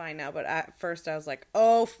she's fine now, but at first I was like,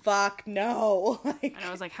 oh, fuck, no. Like, and I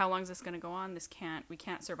was like, how long is this going to go on? We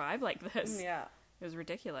can't survive like this. Yeah. It was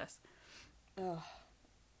ridiculous. Oh.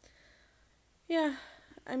 Yeah,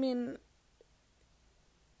 I mean,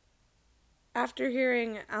 After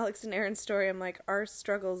hearing Alex and Aaron's story, I'm like, our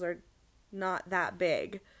struggles are not that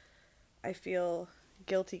big. I feel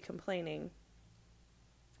guilty complaining.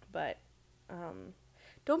 But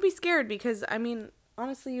don't be scared because, I mean,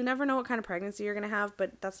 honestly, you never know what kind of pregnancy you're going to have,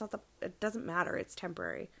 but it doesn't matter. It's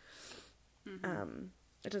temporary.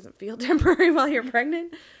 It doesn't feel temporary while you're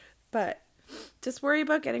pregnant, but just worry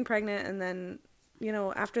about getting pregnant, and then, you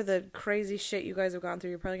know, after the crazy shit you guys have gone through,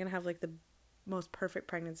 you're probably going to have, like, the most perfect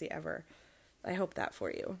pregnancy ever. I hope that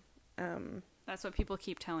for you. That's what people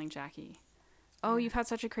keep telling Jackie. Oh, you've had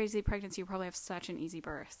such a crazy pregnancy, you probably have such an easy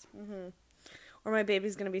birth. Or my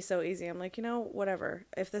baby's going to be so easy. I'm like, you know, whatever.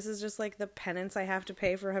 If this is just, like, the penance I have to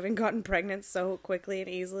pay for having gotten pregnant so quickly and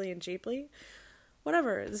easily and cheaply,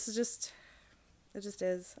 whatever. This is just, it just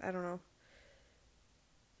is. I don't know.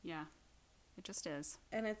 Yeah, it just is.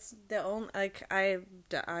 And it's the only, like,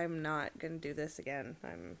 I'm not going to do this again.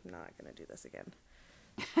 I'm not going to do this again.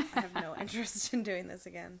 I have no interest in doing this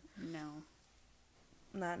again. No.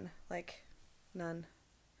 None. Like, none.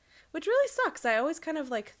 Which really sucks. I always kind of,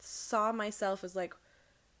 like, saw myself as, like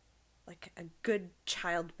a good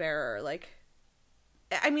child bearer. Like,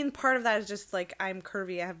 I mean, part of that is just, like, I'm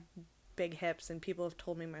curvy, I have big hips, and people have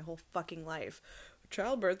told me my whole fucking life,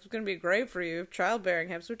 childbirth is going to be great for you, childbearing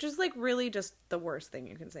hips, which is, like, really just the worst thing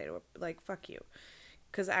you can say to a, like, fuck you.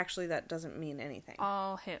 Because actually that doesn't mean anything.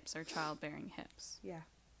 All hips are childbearing hips. Yeah.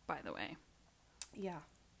 By the way. Yeah.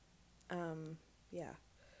 Yeah.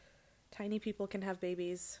 Tiny people can have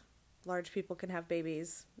babies. Large people can have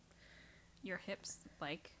babies. Your hips,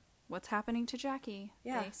 like what's happening to Jackie,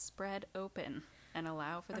 Yeah. they spread open and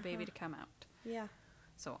allow for the baby to come out. Yeah.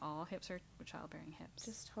 So all hips are childbearing hips.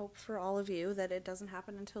 Just hope for all of you that it doesn't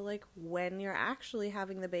happen until, like, when you're actually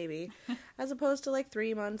having the baby, as opposed to, like,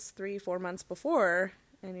 4 months before,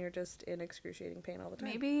 and you're just in excruciating pain all the time.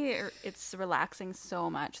 Maybe it's relaxing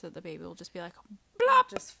so much that the baby will just be like,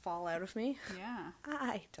 Blop! Just fall out of me. yeah.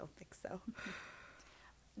 I don't think so.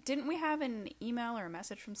 Didn't we have an email or a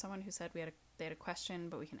message from someone who said they had a question,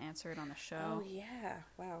 but we can answer it on the show? Oh, yeah.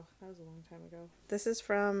 Wow. That was a long time ago. This is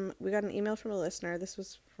we got an email from a listener. This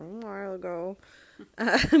was from a while ago,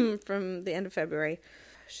 from the end of February.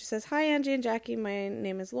 She says, "Hi, Angie and Jackie. My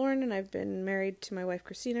name is Lauren, and I've been married to my wife,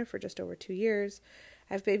 Christina, for just over 2 years.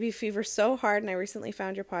 I have baby fever so hard, and I recently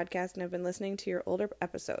found your podcast, and I've been listening to your older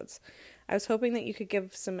episodes. I was hoping that you could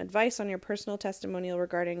give some advice on your personal testimonial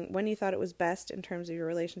regarding when you thought it was best in terms of your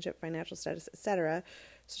relationship, financial status, etc.,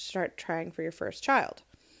 to start trying for your first child.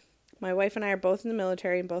 My wife and I are both in the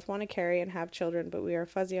military and both want to carry and have children, but we are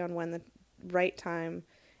fuzzy on when the right time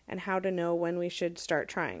and how to know when we should start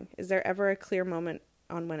trying. Is there ever a clear moment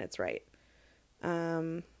on when it's right?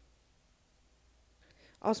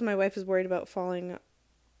 Also, my wife is worried about falling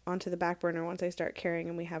onto the back burner once I start carrying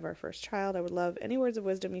and we have our first child. I would love any words of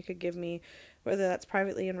wisdom you could give me, whether that's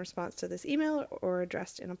privately in response to this email or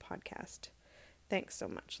addressed in a podcast. Thanks so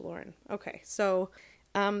much, Lauren." Okay, so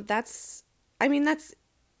that's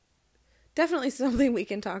definitely something we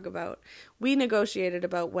can talk about. We negotiated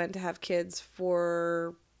about when to have kids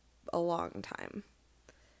for a long time.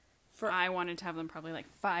 I wanted to have them probably like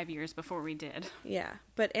 5 years before we did. Yeah,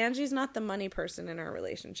 but Angie's not the money person in our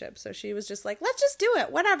relationship, so she was just like, let's just do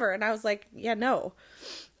it, whatever. And I was like, yeah, no.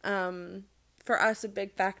 For us, a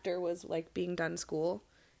big factor was, like, being done school,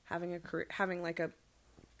 having a career, having, like, an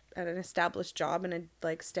established job and a,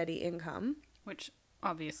 like, steady income. Which,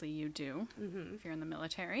 obviously, you do if you're in the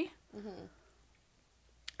military.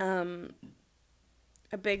 A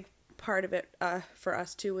big part of it for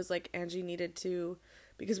us, too, was, like, Angie needed to...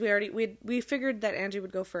 Because we figured that Angie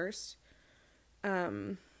would go first. I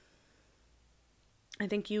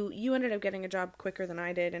think you ended up getting a job quicker than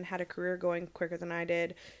I did and had a career going quicker than I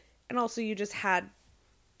did. And also you just had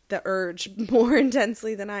the urge more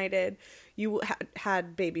intensely than I did. You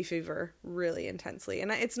had baby fever really intensely.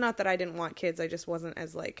 And it's not that I didn't want kids. I just wasn't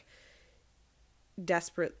as, like,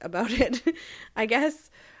 desperate about it, I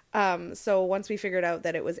guess. So once we figured out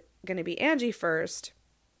that it was going to be Angie first...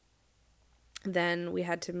 then we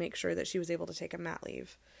had to make sure that she was able to take a mat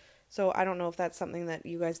leave. So I don't know if that's something that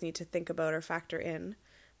you guys need to think about or factor in,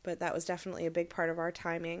 but that was definitely a big part of our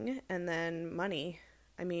timing. And then money.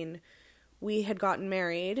 I mean, we had gotten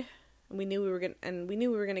married, and we knew we were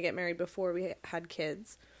going to get married before we had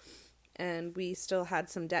kids, and we still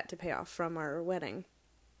had some debt to pay off from our wedding.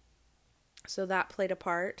 So that played a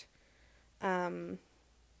part. And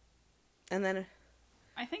then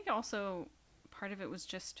I think also part of it was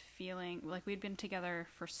just feeling like we'd been together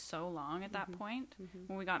for so long at that point.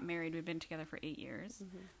 When we got married, we'd been together for 8 years.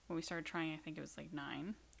 When we started trying, I think it was like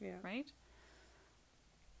 9. Yeah. Right?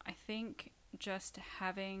 I think just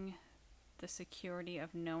having the security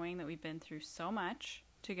of knowing that we've been through so much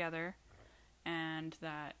together and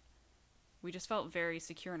that we just felt very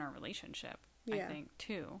secure in our relationship, I think,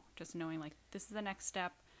 too. Just knowing, like, this is the next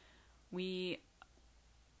step. We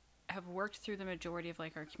have worked through the majority of,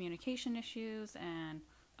 like, our communication issues and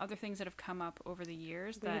other things that have come up over the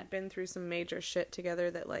years. We've been through some major shit together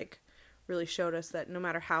that, like, really showed us that no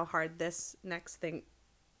matter how hard this next thing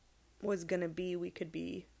was gonna be, we could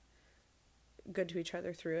be good to each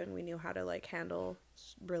other through it, and we knew how to, like, handle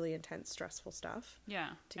really intense, stressful stuff.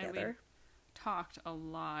 Yeah. Together. And we talked a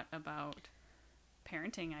lot about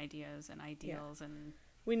parenting ideas and ideals, and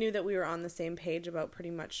we knew that we were on the same page about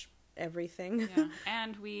pretty much everything. Yeah.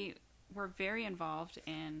 And we were very involved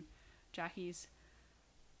in Jackie's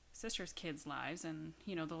sister's kids' lives and,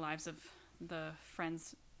 you know, the lives of the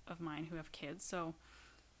friends of mine who have kids. So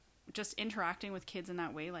just interacting with kids in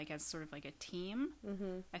that way, like as sort of like a team,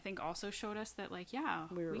 I think also showed us that, like, yeah,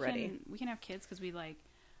 we were ready. We can have kids because we, like,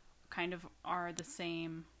 kind of are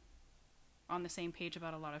on the same page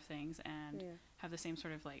about a lot of things and have the same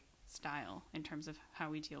sort of, like, style in terms of how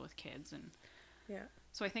we deal with kids. And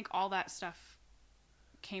so I think all that stuff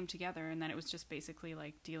came together, and then it was just basically,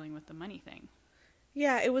 like, dealing with the money thing.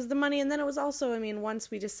 Yeah, it was the money, and then it was also, I mean,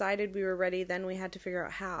 once we decided we were ready, then we had to figure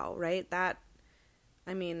out how, right? That,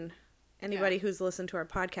 I mean, anybody who's listened to our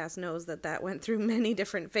podcast knows that went through many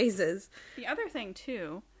different phases. The other thing,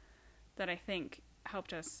 too, that I think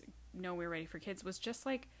helped us know we were ready for kids was just,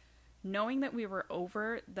 like, knowing that we were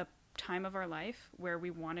over the time of our life where we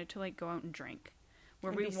wanted to, like, go out and drink.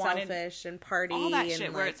 Where and we be wanted selfish and party all that and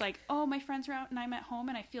shit, where it's like, oh, my friends are out and I'm at home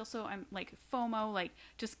and I feel so, I'm like FOMO, like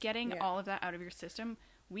just getting all of that out of your system.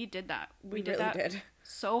 We did that. We did really that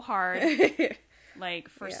so hard, like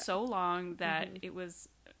for so long that it was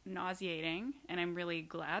nauseating, and I'm really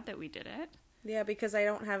glad that we did it. Yeah, because I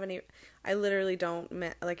literally don't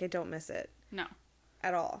miss it. No.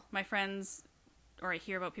 At all. My friends, or I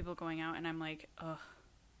hear about people going out and I'm like, ugh,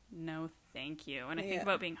 no thank you. And I think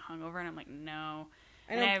about being hungover and I'm like, no.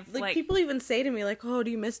 I know, and like people even say to me, like, oh,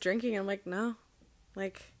 do you miss drinking? I'm like, no.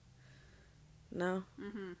 Like, no.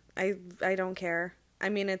 I don't care. I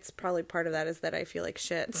mean, it's probably part of that is that I feel like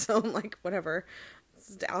shit. So I'm like, whatever.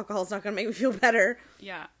 Alcohol's not going to make me feel better.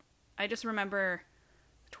 Yeah. I just remember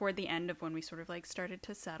toward the end of when we sort of like started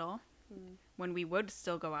to settle, when we would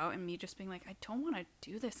still go out, and me just being like, I don't want to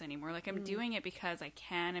do this anymore. Like, I'm doing it because I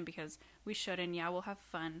can and because we should, and yeah, we'll have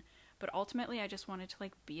fun. But ultimately, I just wanted to,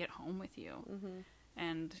 like, be at home with you.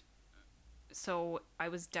 And so I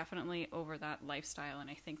was definitely over that lifestyle, and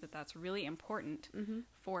I think that that's really important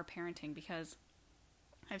for parenting, because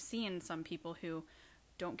I've seen some people who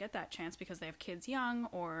don't get that chance because they have kids young,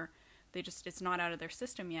 or it's not out of their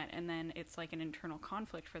system yet, and then it's like an internal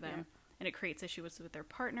conflict for them. And it creates issues with their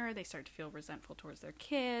partner. They start to feel resentful towards their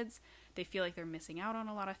kids. They feel like they're missing out on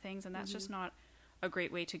a lot of things, and that's just not a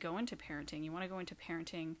great way to go into parenting. You want to go into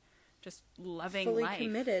parenting just loving fully life.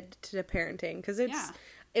 Committed to parenting, because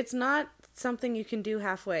it's not something you can do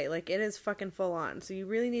halfway. Like, it is fucking full on. So you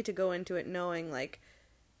really need to go into it knowing, like,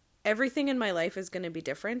 everything in my life is going to be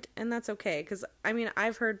different, and that's okay. Because, I mean,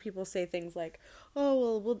 I've heard people say things like,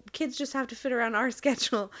 oh, well, kids just have to fit around our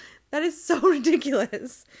schedule. That is so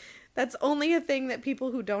ridiculous. That's only a thing that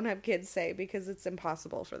people who don't have kids say, because it's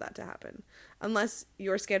impossible for that to happen. Unless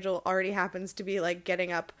your schedule already happens to be, like,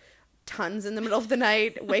 getting up tons in the middle of the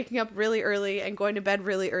night, waking up really early, and going to bed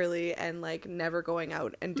really early, and, like, never going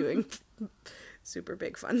out and doing super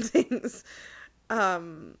big fun things.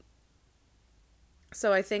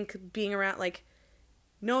 So I think being around, like,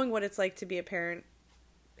 knowing what it's like to be a parent,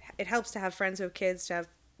 it helps to have friends who have kids, to have,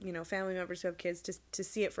 you know, family members who have kids, to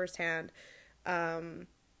see it firsthand.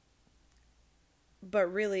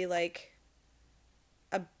 But really, like,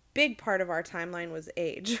 a big part of our timeline was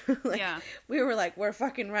age. Like, we were like, we're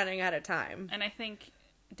fucking running out of time. And I think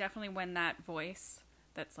definitely when that voice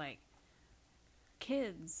that's like,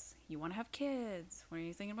 kids, you want to have kids, what are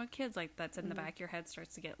you thinking about kids? Like, that's in the back of your head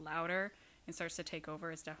starts to get louder and starts to take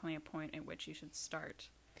over, is definitely a point at which you should start.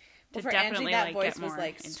 Well, for definitely, Angie, that voice was,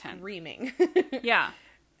 like, intense. Screaming. Yeah.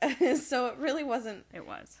 So it really wasn't... It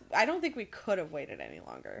was. I don't think we could have waited any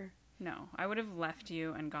longer. No, I would have left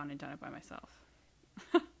you and gone and done it by myself.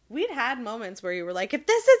 We'd had moments where you were like, if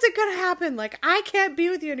this isn't going to happen, like, I can't be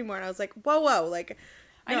with you anymore. And I was like, whoa, like...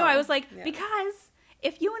 No. I know, I was like, because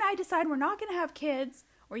if you and I decide we're not going to have kids,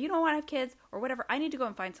 or you don't want to have kids, or whatever, I need to go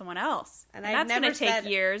and find someone else. And that's going to take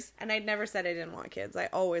years. And I'd never said I didn't want kids. I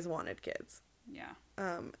always wanted kids. Yeah.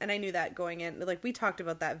 And I knew that going in. Like, we talked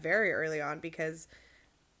about that very early on, because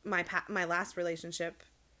my last relationship,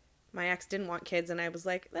 my ex didn't want kids, and I was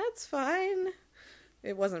like, that's fine.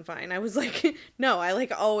 It wasn't fine. I was like, no, I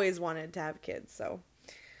like always wanted to have kids. So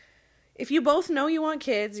if you both know you want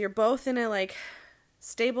kids, you're both in a like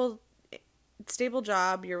stable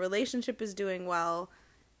job, your relationship is doing well,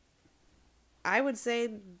 I would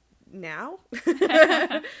say now.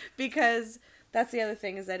 Because that's the other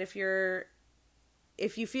thing, is that if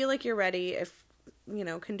you feel like you're ready, if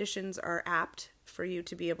conditions are apt for you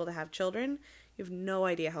to be able to have children, you have no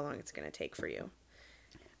idea how long it's going to take for you.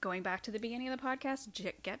 Going back to the beginning of the podcast,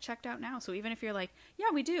 get checked out now. So even if you're like, yeah,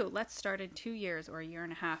 we do, let's start in 2 years or a year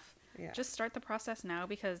and a half. Yeah. Just start the process now,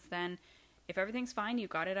 because then if everything's fine, you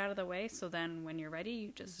got it out of the way. So then when you're ready,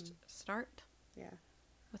 you just start. Yeah.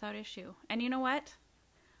 Without issue. And you know what?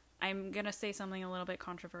 I'm going to say something a little bit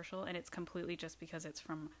controversial, and it's completely just because it's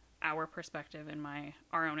from our perspective and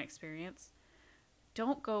our own experience.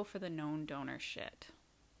 Don't go for the known donor shit.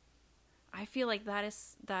 I feel like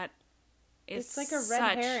it's like a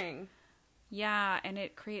red herring. Yeah, and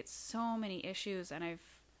it creates so many issues, and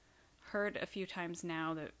I've heard a few times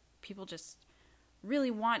now that people just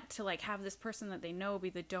really want to like have this person that they know be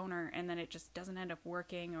the donor, and then it just doesn't end up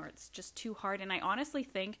working, or it's just too hard. And I honestly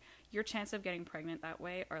think your chance of getting pregnant that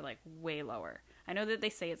way are like way lower. I know that they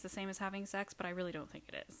say it's the same as having sex, but I really don't think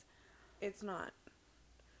it is. It's not.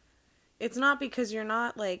 It's not, because you're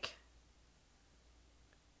not like...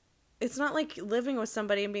 It's not like living with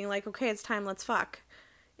somebody and being like, okay, it's time, let's fuck.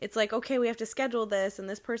 It's like, okay, we have to schedule this, and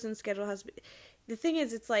this person's schedule has to be... The thing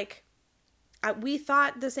is, it's like, we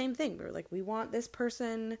thought the same thing. We were like, we want this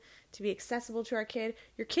person to be accessible to our kid.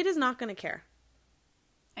 Your kid is not going to care.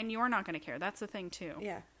 And you're not going to care. That's the thing, too.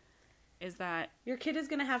 Yeah. Is that... Your kid is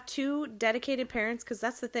going to have 2 dedicated parents, because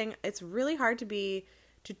that's the thing. It's really hard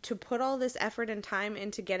to put all this effort and time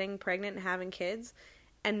into getting pregnant and having kids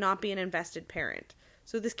and not be an invested parent.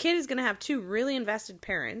 So this kid is going to have 2 really invested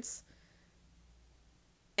parents.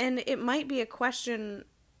 And it might be a question...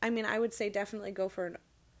 I mean, I would say definitely go for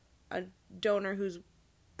a donor who's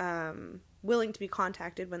willing to be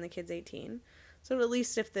contacted when the kid's 18. So at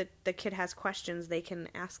least if the kid has questions, they can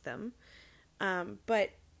ask them. But,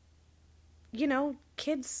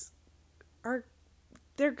 kids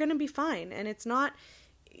they're going to be fine. And it's not...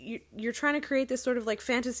 You're trying to create this sort of like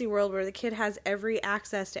fantasy world where the kid has every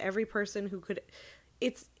access to every person who could...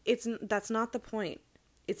 That's not the point.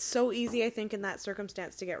 It's so easy, I think, in that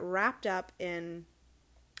circumstance to get wrapped up in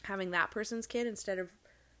having that person's kid instead of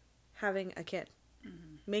having a kid,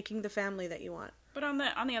 making the family that you want. But on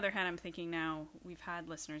the other hand, I'm thinking now we've had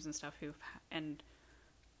listeners and stuff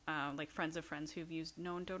like friends of friends who've used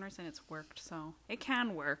known donors, and it's worked. So it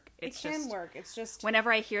can work. It can work. It's just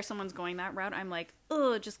whenever I hear someone's going that route, I'm like,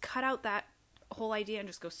 ugh, just cut out that whole idea and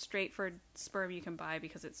just go straight for sperm you can buy,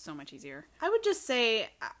 because it's so much easier. I would just say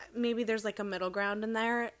maybe there's like a middle ground in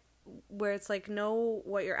there where it's like, know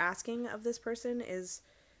what you're asking of this person is...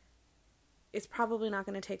 It's probably not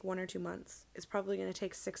going to take 1 or 2 months. It's probably going to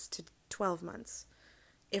take 6 to 12 months,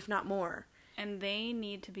 if not more. And they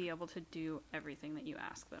need to be able to do everything that you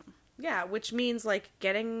ask them. Yeah, which means like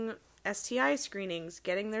getting STI screenings,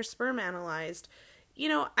 getting their sperm analyzed.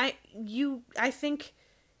 I think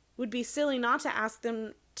would be silly not to ask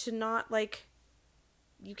them to not like...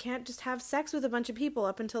 You can't just have sex with a bunch of people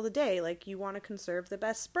up until the day. Like, you want to conserve the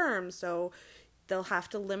best sperm, so... They'll have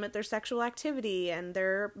to limit their sexual activity and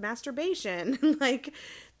their masturbation. Like,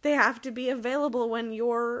 they have to be available when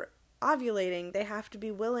you're ovulating. They have to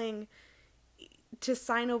be willing to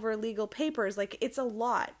sign over legal papers. Like, it's a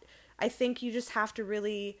lot. I think you just have to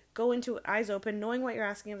really go into it eyes open, knowing what you're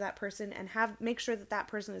asking of that person, and make sure that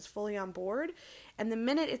person is fully on board. And the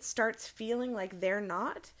minute it starts feeling like they're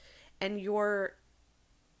not, and you're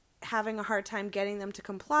having a hard time getting them to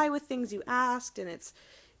comply with things you asked, and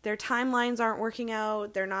their timelines aren't working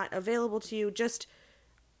out, they're not available to you,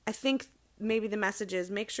 I think maybe the message is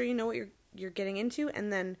make sure you know what you're getting into,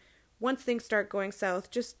 and then once things start going south,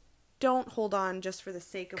 just don't hold on just for the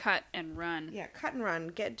sake of... Cut and run. Yeah, cut and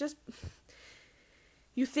run.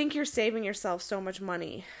 You think you're saving yourself so much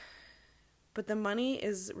money, but the money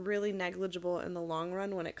is really negligible in the long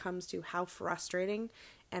run when it comes to how frustrating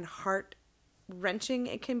and heart-wrenching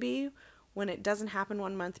it can be when it doesn't happen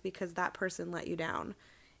 1 month because that person let you down.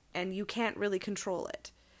 And you can't really control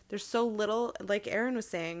it. There's so little, like Erin was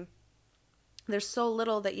saying, there's so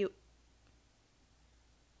little that you...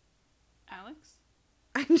 Alex?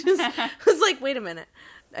 I just was like, wait a minute.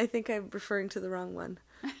 I think I'm referring to the wrong one.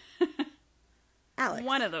 Alex.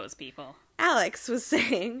 One of those people. Alex was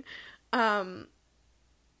saying,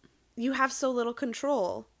 you have so little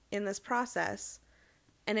control in this process,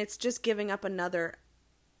 and it's just giving up another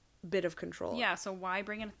bit of control. Yeah, so why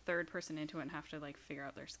bring in a third person into it and have to like figure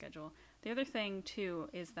out their schedule? The other thing too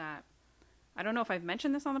is that I don't know if I've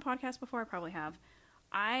mentioned this on the podcast before. I probably have.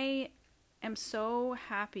 I am so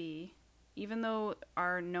happy, even though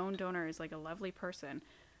our known donor is like a lovely person,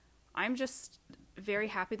 I'm just very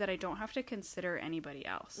happy that I don't have to consider anybody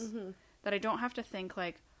else. That I don't have to think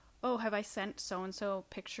like, oh, have I sent so-and-so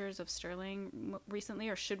pictures of Sterling recently?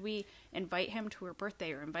 Or should we invite him to her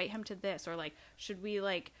birthday or invite him to this? Or like, should we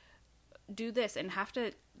like do this and have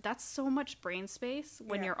to, that's so much brain space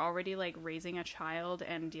when you're already like raising a child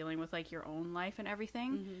and dealing with like your own life and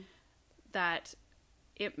everything, that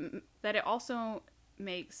it also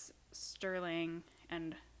makes Sterling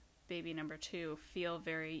and baby number 2 feel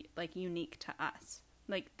very like unique to us.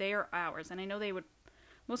 Like they are ours. And I know they would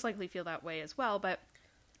most likely feel that way as well, but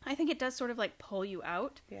I think it does sort of like pull you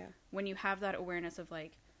out when you have that awareness of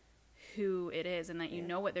like who it is and that you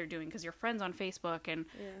know what they're doing because you're friends on Facebook and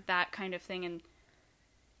that kind of thing. And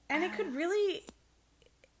it could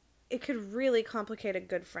really complicate a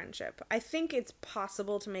good friendship. I think it's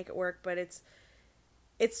possible to make it work, but it's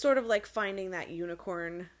sort of like finding that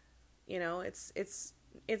unicorn, you know, it's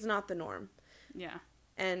not the norm. Yeah.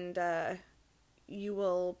 And you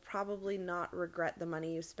will probably not regret the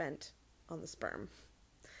money you spent on the sperm.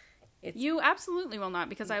 You absolutely will not,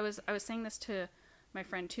 because I was saying this to my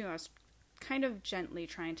friend too. I was kind of gently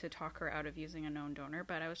trying to talk her out of using a known donor,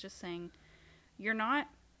 but I was just saying, you're not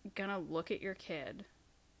gonna look at your kid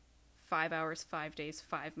 5 hours, 5 days,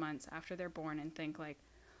 5 months after they're born and think like,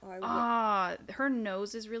 her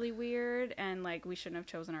nose is really weird and like we shouldn't have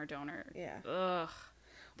chosen our donor. Yeah. Ugh.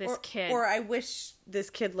 This kid. Or I wish this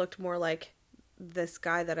kid looked more like this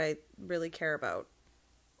guy that I really care about.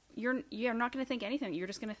 You're not going to think anything. You're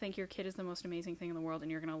just going to think your kid is the most amazing thing in the world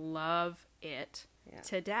and you're going to love it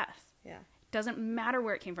to death. Yeah. Doesn't matter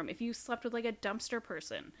where it came from. If you slept with like a dumpster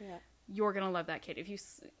person, you're going to love that kid. If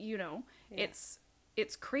you know, it's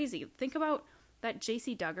crazy. Think about that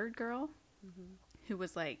JC Duggard girl who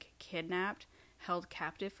was like kidnapped, held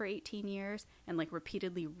captive for 18 years and like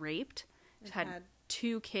repeatedly raped. Had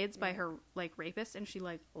 2 kids by her like rapist, and she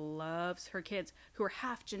like loves her kids who are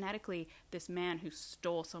half genetically this man who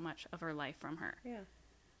stole so much of her life from her. Yeah.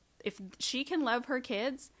 If she can love her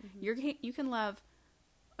kids, you can love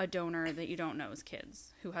a donor that you don't know's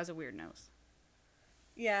kids who has a weird nose.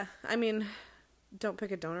 Yeah, I mean, don't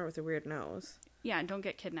pick a donor with a weird nose. Yeah, and don't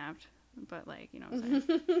get kidnapped. But like, you know what I'm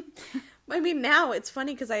saying? I mean, now it's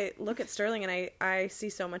funny because I look at Sterling and I see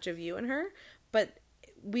so much of you in her, but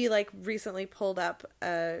we like recently pulled up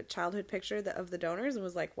a childhood picture of the donors and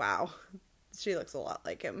was like, wow, she looks a lot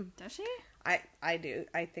like him. Does she? I do.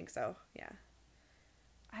 I think so. Yeah.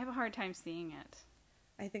 I have a hard time seeing it.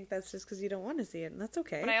 I think that's just because you don't want to see it, and that's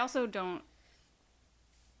okay. But I also don't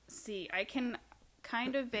see. I can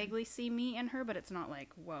kind of vaguely see me in her, but it's not like,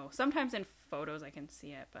 whoa. Sometimes in photos I can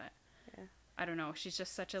see it, but I don't know. She's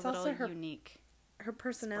just such a little unique. Her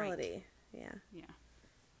personality. Sprite. Yeah.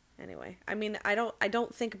 Anyway, I mean, I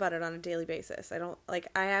don't think about it on a daily basis. I don't, like,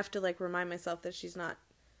 I have to, like, remind myself that she's not,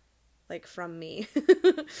 like, from me.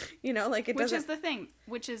 You know, like, it doesn't... Which is the thing,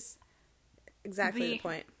 which is... Exactly the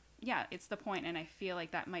point. Yeah, it's the point, and I feel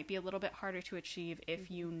like that might be a little bit harder to achieve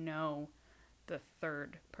if you know the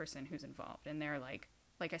third person who's involved, and they're, like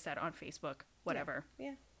I said, on Facebook, whatever.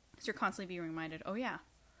 Yeah. So you're constantly being reminded, oh, yeah,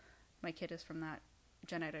 my kid is from that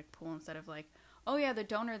genetic pool, instead of, like, oh, yeah, the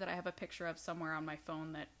donor that I have a picture of somewhere on my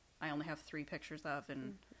phone that I only have 3 pictures of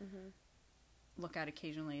and look at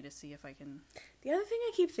occasionally to see if I can... The other thing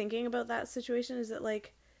I keep thinking about that situation is that,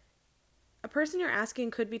 like, a person you're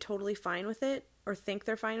asking could be totally fine with it or think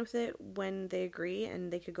they're fine with it when they agree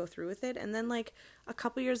and they could go through with it. And then, like, a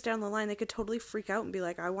couple years down the line, they could totally freak out and be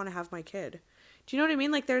like, I want to have my kid. Do you know what I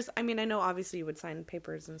mean? Like, I know obviously you would sign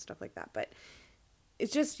papers and stuff like that, but...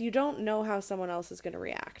 It's just, you don't know how someone else is going to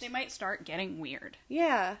react. They might start getting weird.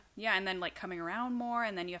 Yeah. Yeah, and then, like, coming around more,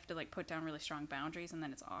 and then you have to, like, put down really strong boundaries, and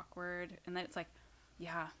then it's awkward. And then it's like,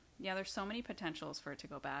 yeah, there's so many potentials for it to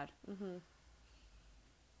go bad.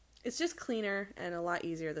 It's just cleaner and a lot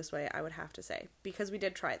easier this way, I would have to say. Because we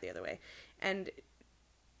did try it the other way. And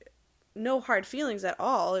no hard feelings at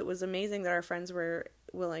all. It was amazing that our friends were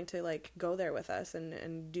willing to, like, go there with us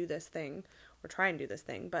and do this thing. Or try and do this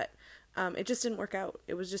thing. But... it just didn't work out.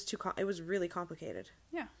 It was just it was really complicated.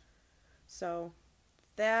 Yeah. So,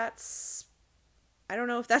 I don't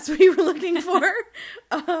know if that's what you were looking for.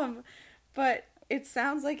 But it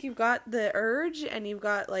sounds like you've got the urge and you've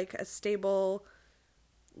got, like, a stable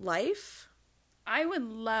life. I would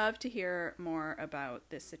love to hear more about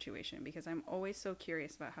this situation because I'm always so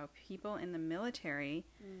curious about how people in the military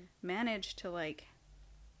manage to, like,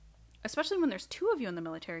 especially when there's 2 of you in the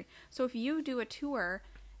military. So if you do a tour...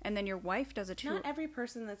 And then your wife does a tour. Not every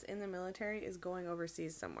person that's in the military is going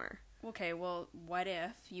overseas somewhere. okay, well, what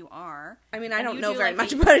if you are? I mean, I and don't you know do, very like,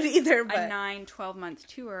 much a- about it either, a but 9-12 month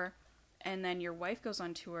tour, and then your wife goes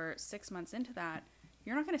on tour 6 months into that,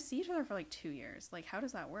 you're not going to see each other for like 2 years. Like, how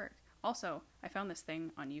does that work? Also, I found this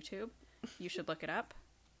thing on YouTube. You should look it up.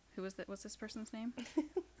 Who was that? What's this person's name?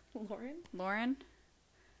 Lauren.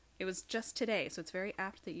 It was just today, so it's very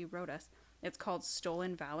apt that you wrote us. It's called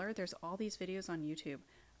Stolen Valor. There's all these videos on YouTube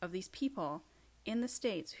of these people in the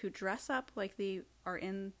States who dress up like they are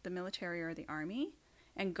in the military or the army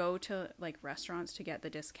and go to like restaurants to get the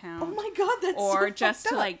discount. oh my god, that's Or so just fucked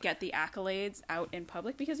to up. like get the accolades out in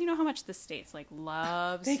public, because you know how much the States like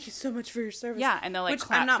loves. Thank you so much for your service. Yeah, and they'll like which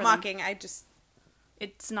clap I'm not for them. mocking. I just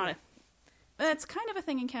It's not a. It's kind of a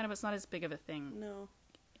thing in Canada. It's not as big of a thing no.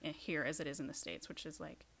 here as it is in the States, which is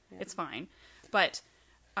like it's fine. But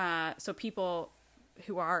so people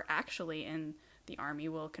who are actually in the army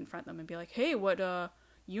will confront them and be like, "Hey, what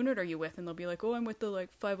unit are you with?" And they'll be like, "Oh, I'm with the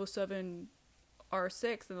like 507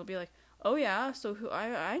 R6." And they'll be like, "Oh yeah, so who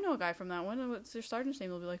I know a guy from that one. What's your sergeant's name?"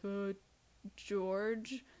 They'll be like,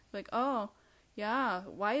 George." Like, "Oh, yeah.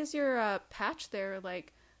 Why is your patch there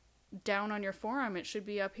like down on your forearm? It should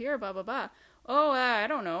be up here, blah blah blah." "Oh, I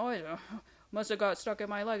don't know. I must have got stuck in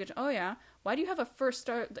my luggage." "Oh yeah. Why do you have a first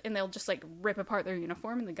start?" And they'll just like rip apart their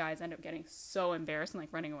uniform, and the guys end up getting so embarrassed and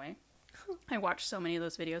like running away. I watched so many of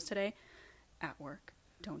those videos today at work.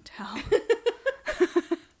 Don't tell.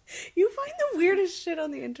 You find the weirdest shit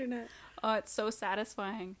on the internet. Oh, it's so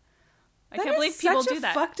satisfying. I That can't is believe people such do a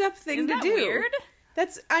that. fucked up thing Isn't to that do. weird?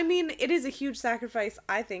 I mean, it is a huge sacrifice,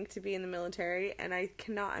 I think, to be in the military, and I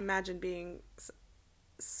cannot imagine being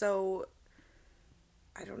so,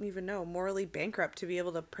 I don't even know, morally bankrupt to be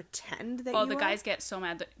able to pretend that Oh, you the are. guys get so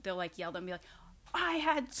mad that they'll like yell at them and be like, "I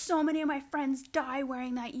had so many of my friends die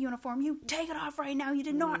wearing that uniform. You take it off right now. You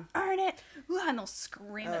did not earn it." And they'll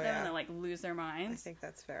scream at them yeah. and they'll like lose their I minds. think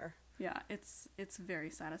that's fair. Yeah, it's very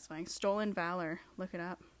satisfying. Stolen Valor. Look it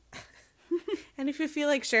up. And if you feel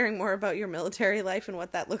like sharing more about your military life and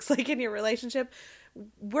what that looks like in your relationship,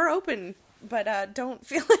 we're open, but don't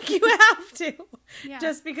feel like you have to. Yeah.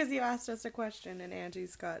 Just because you asked us a question and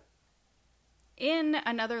Angie's got... In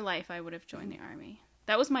another life, I would have joined the army.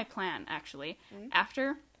 That was my plan, actually.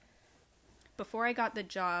 Before I got the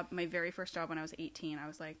job, my very first job when I was 18, I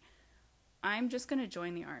was like, I'm just going to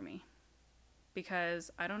join the army because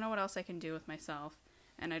I don't know what else I can do with myself,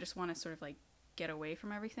 and I just want to sort of like get away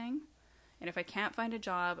from everything. And if I can't find a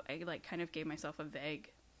job, I like kind of gave myself a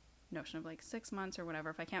vague notion of like 6 months or whatever.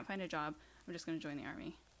 If I can't find a job, I'm just going to join the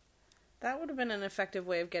army. That would have been an effective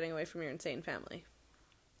way of getting away from your insane family.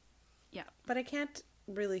 Yeah. But I can't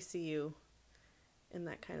really see you in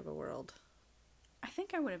that kind of a world. I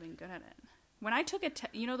think I would have been good at it. When I took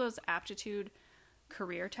you know those aptitude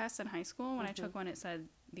career tests in high school? When I took one, it said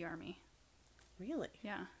the army. Really?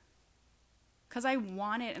 Yeah. Because I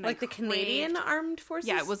wanted... and Like I the Canadian craved- Armed Forces?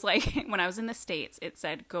 Yeah, it was like when I was in the States, it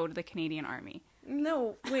said go to the Canadian Army.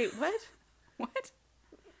 No, wait, what? What?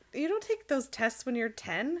 You don't take those tests when you're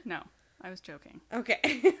 10? No, I was joking. Okay.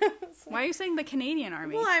 Why are you saying the Canadian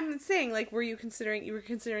Army? Well, I'm saying, like, were you considering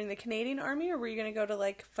the Canadian Army, or were you going to go to,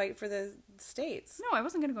 like, fight for the States? No, I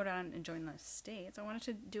wasn't going to go down and join the States. I wanted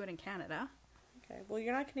to do it in Canada. Okay, well,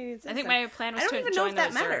 you're not Canadian I think citizen. my plan was I don't to even know join if the that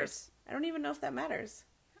reserves. matters. I don't even know if that matters.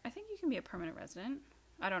 I think you can be a permanent resident.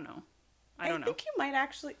 I don't know. I don't know. I think you might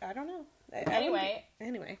actually. I don't know. Anyway.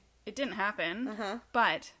 Anyway. It didn't happen. Uh-huh.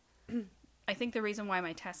 But I think the reason why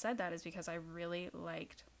my test said that is because I really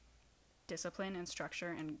liked discipline and structure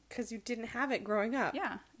and Because you didn't have it growing up.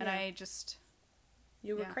 yeah, and Yeah. I just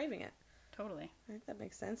You were Yeah. craving it. totally. I think that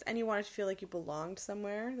makes sense. And you wanted to feel like you belonged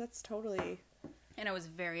somewhere. That's totally... And I was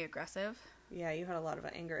very aggressive. Yeah, you had a lot of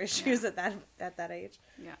anger issues at that age.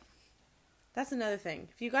 Yeah. That's another thing.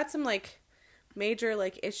 If you got some, like, major,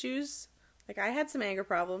 like, issues... Like, I had some anger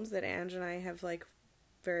problems that Ange and I have, like,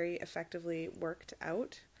 very effectively worked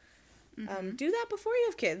out. Do that before you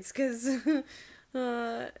have kids, because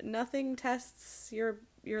nothing tests your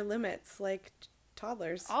limits like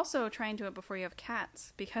toddlers. Also, try and do it before you have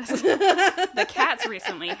cats, because the cats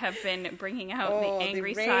recently have been bringing out the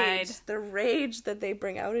angry side. The rage that they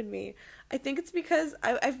bring out in me. I think it's because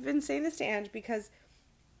I've been saying this to Ange because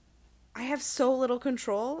I have so little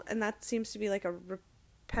control, and that seems to be like a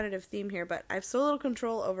repetitive theme here, but I have so little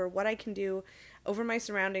control over what I can do, over my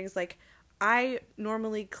surroundings. Like, I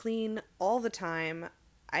normally clean all the time.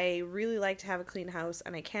 I really like to have a clean house,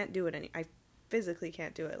 and I can't do it. I physically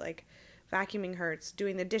can't do it. Like, vacuuming hurts,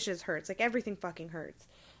 doing the dishes hurts, like, everything fucking hurts.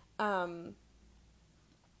 And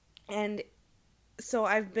so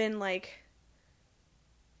I've been, like,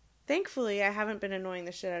 thankfully, I haven't been annoying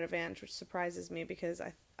the shit out of Ange, which surprises me because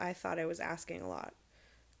I thought I was asking a lot.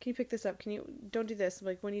 can you pick this up? Don't do this.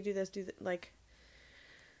 Like, when you do this, like,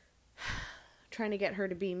 trying to get her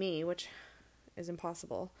to be me, which is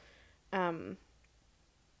impossible. But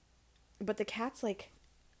the cats, like,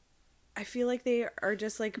 I feel like they are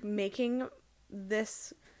just, like, making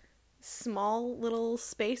this small little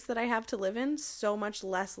space that I have to live in so much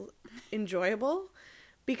less enjoyable,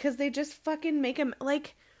 because they just fucking make him,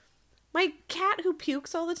 like, my cat who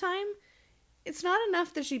pukes all the time, it's not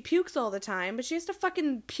enough that she pukes all the time, but she has to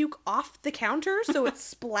fucking puke off the counter so it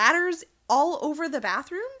splatters all over the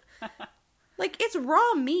bathroom. Like, it's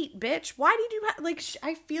raw meat, bitch. Why did you like,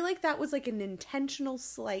 I feel like that was, like, an intentional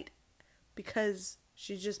slight because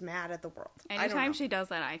she's just mad at the world. Anytime she does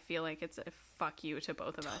that, I feel like it's a fuck you to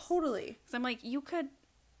both of us. Totally. Because I'm like, you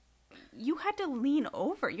had to lean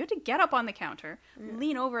over. You had to get up on the counter,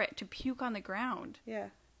 lean over it to puke on the ground. Yeah.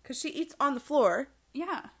 Because she eats on the floor.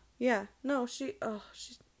 Yeah. Yeah. No,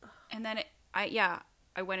 And then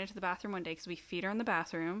I went into the bathroom one day because we feed her in the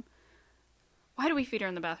bathroom. Why do we feed her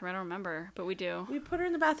in the bathroom? I don't remember, but we do. We put her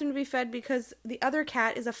in the bathroom to be fed because the other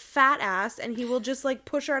cat is a fat ass and he will just, like,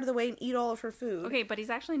 push her out of the way and eat all of her food. Okay, but he's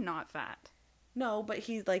actually not fat. No, but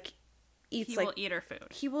he, like, eats, He like... will eat her food.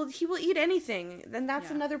 He will eat anything. Then that's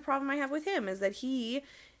another problem I have with him, is that he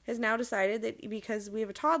has now decided that because we have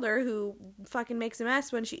a toddler who fucking makes a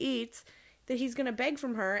mess when she eats, that he's gonna beg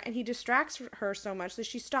from her, and he distracts her so much that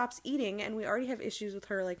she stops eating, and we already have issues with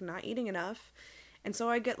her, like, not eating enough. And so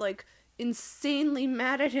I get, like, insanely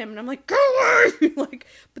mad at him, and I'm like, go away! Like,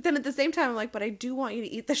 but then at the same time, I'm like, but I do want you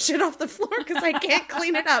to eat the shit off the floor because I can't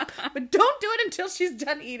clean it up. But don't do it until she's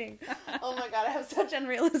done eating. Oh my god, I have such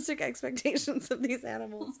unrealistic expectations of these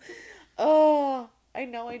animals. Oh, I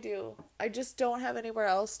know I do. I just don't have anywhere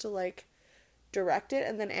else to, like, direct it.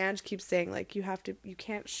 And then Ange keeps saying, like, you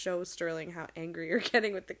can't show Sterling how angry you're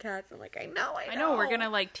getting with the cats. I'm like, I know. We're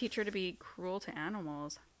gonna, like, teach her to be cruel to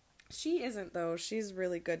animals. She isn't, though. She's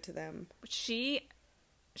really good to them. She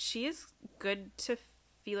is good to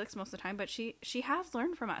Felix most of the time, but she has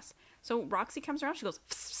learned from us. So Roxy comes around, she goes,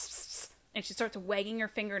 and she starts wagging her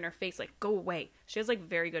finger in her face, like, go away. She has, like,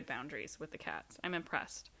 very good boundaries with the cats. I'm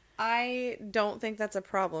impressed. I don't think that's a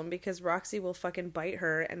problem because Roxy will fucking bite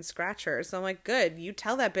her and scratch her. So I'm like, good, you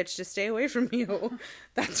tell that bitch to stay away from you.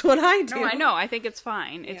 That's what I do. No, I know. I think it's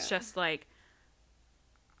fine. It's just, like,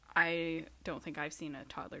 I don't think I've seen a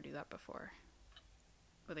toddler do that before.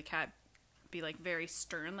 With a cat be, like, very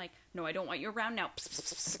stern, like, no, I don't want you around now. Psst,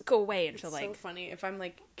 psst, psst, go away. And she'll, like... so funny. If I'm,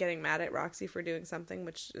 like, getting mad at Roxy for doing something,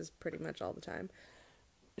 which is pretty much all the time,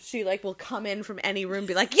 she, like, will come in from any room and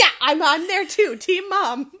be like, yeah, I'm there too, team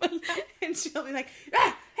mom. And she'll be like,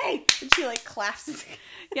 ah, hey. And she, like, claps.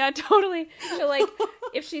 Yeah, totally. So, like,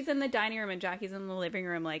 if she's in the dining room and Jackie's in the living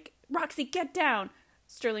room, like, Roxy, get down.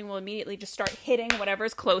 Sterling will immediately just start hitting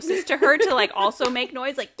whatever's closest to her to, like, also make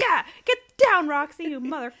noise. Like, yeah, get down, Roxy, you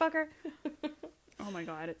motherfucker. Oh, my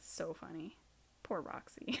God, it's so funny. Poor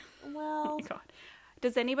Roxy. Well. Oh, my God.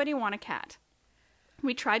 Does anybody want a cat?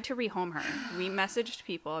 We tried to rehome her. We messaged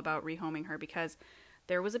people about rehoming her because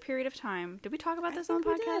there was a period of time. Did we talk about this on the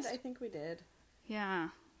podcast? I think we did. Yeah,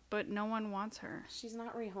 but no one wants her. She's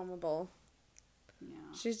not rehomable. Yeah.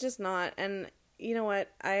 She's just not. And you know what?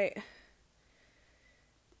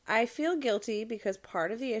 I feel guilty because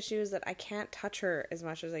part of the issue is that I can't touch her as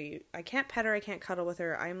much as I can't pet her, I can't cuddle with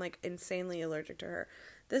her. I'm, like, insanely allergic to her.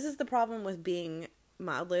 This is the problem with being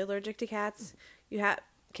mildly allergic to cats.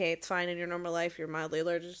 Okay, it's fine in your normal life, you're mildly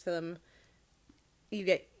allergic to them. You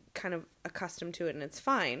get kind of accustomed to it and it's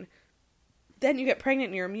fine. Then you get pregnant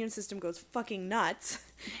and your immune system goes fucking nuts.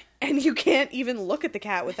 And you can't even look at the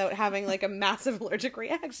cat without having, like, a massive allergic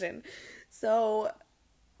reaction. So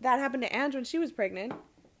that happened to Ange when she was pregnant.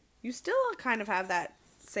 You still kind of have that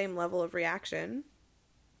same level of reaction.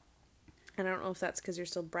 And I don't know if that's because you're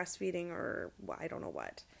still breastfeeding or I don't know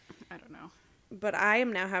what. I don't know. But I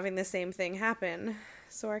am now having the same thing happen.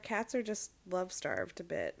 So our cats are just love-starved a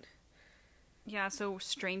bit. Yeah, so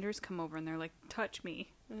strangers come over and they're like, touch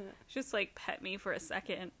me. Just, like, pet me for a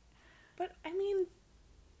second. But, I mean,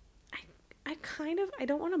 I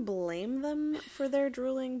don't want to blame them for their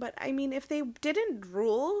drooling, but, I mean, if they didn't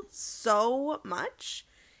drool so much,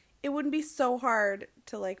 it wouldn't be so hard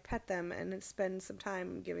to, like, pet them and spend some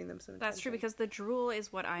time giving them some attention. That's true, because the drool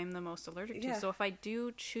is what I'm the most allergic to. Yeah. So if I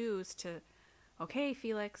do choose to, okay,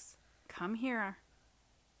 Felix, come here.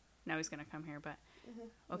 Now he's going to come here, but,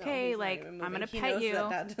 okay, No, like, I'm going to pet knows you.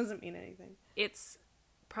 That doesn't mean anything. It's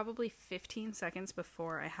probably 15 seconds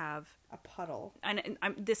before I have... A puddle. And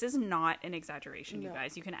this is not an exaggeration, you No.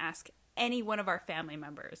 guys. You can ask any one of our family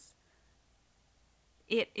members.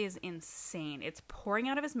 It is insane. It's pouring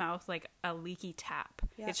out of his mouth like a leaky tap.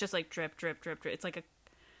 Yeah. It's just like drip, drip, drip, drip. It's like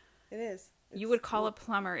It is. You would call a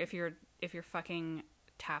plumber if your fucking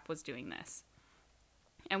tap was doing this.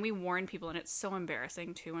 And we warn people, and it's so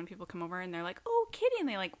embarrassing too when people come over and they're like, "Oh, Kitty," and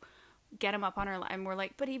they like get him up on our lap, and we're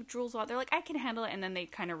like, "But he drools a lot." They're like, "I can handle it," and then they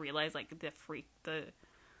kind of realize like the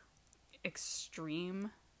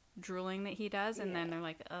extreme drooling that he does, and then they're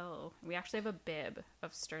like, "Oh, we actually have a bib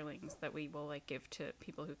of Sterling's that we will like give to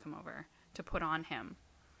people who come over to put on him."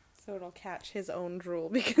 So it'll catch his own drool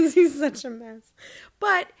because he's such a mess.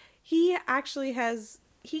 But he actually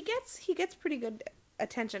he gets pretty good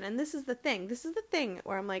attention. And this is the thing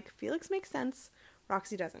where I'm like, Felix makes sense,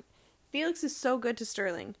 Roxy doesn't. Felix is so good to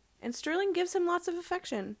Sterling, and Sterling gives him lots of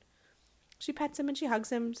affection. She pets him and she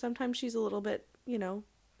hugs him. Sometimes she's a little bit,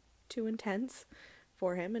 too intense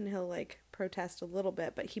for him, and he'll like protest a little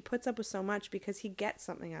bit, but he puts up with so much because he gets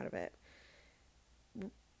something out of it.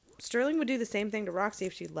 Sterling would do the same thing to Roxy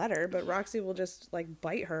if she'd let her, but Roxy will just like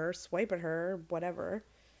bite her, swipe at her, whatever.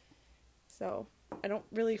 So I don't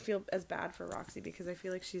really feel as bad for Roxy because I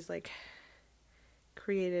feel like she's like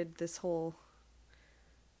created this whole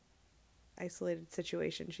isolated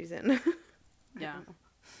situation she's in. Yeah.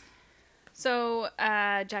 So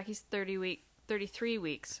Jackie's 33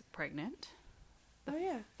 weeks pregnant. Oh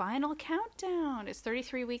yeah. Final countdown. It's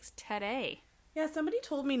 33 weeks today. Yeah, somebody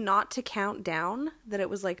told me not to count down, that it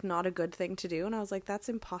was like not a good thing to do, and I was like, that's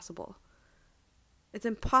impossible. It's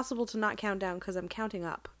impossible to not count down because I'm counting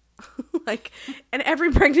up. Like, and every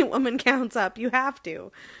pregnant woman counts up. You have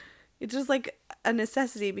to. It's just like a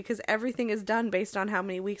necessity because everything is done based on how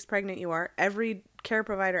many weeks pregnant you are. Every care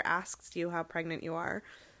provider asks you how pregnant you are.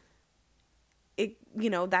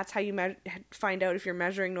 That's how you find out if you're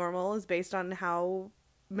measuring normal, is based on how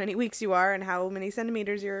many weeks you are and how many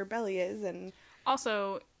centimeters your belly is. And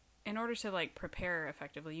also, in order to like prepare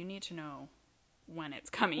effectively, you need to know when it's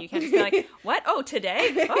coming. You can't just be like, "What? Oh,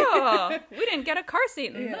 today? Oh, we didn't get a car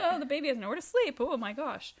seat, and oh, the baby has nowhere to sleep. Oh my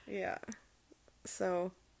gosh." Yeah.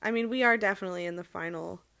 So, I mean, we are definitely in the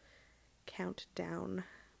final countdown,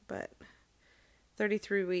 but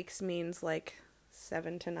 33 weeks means like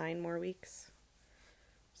 7 to 9 more weeks.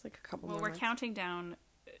 It's like a couple more Well, we're months. counting down,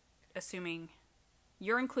 assuming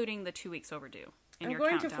you're including the 2 weeks overdue in I'm your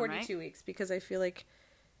going countdown, to 42 right? weeks because I feel like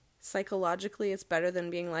psychologically it's better than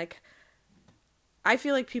being like, I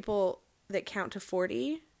feel like people that count to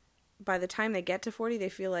 40, by the time they get to 40, they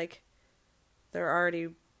feel like they're already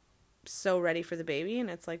so ready for the baby, and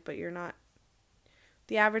it's like, but you're not.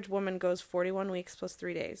 The average woman goes 41 weeks plus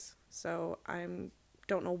 3 days. So I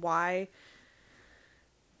don't know why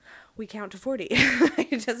we count to 40.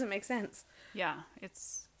 It doesn't make sense. Yeah,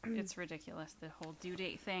 it's ridiculous, the whole due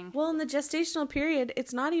date thing. Well, in the gestational period,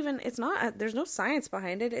 there's no science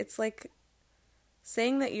behind it. It's like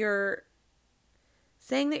saying that you're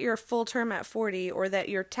full term at 40 or that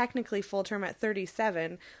you're technically full term at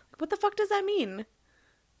 37. What the fuck does that mean?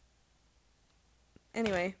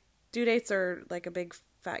 Anyway, due dates are like a big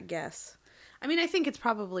fat guess. I mean, I think it's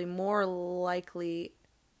probably more likely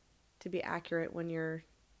to be accurate when you're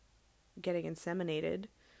getting inseminated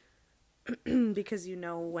because you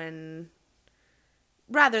know when,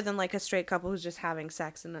 rather than like a straight couple who's just having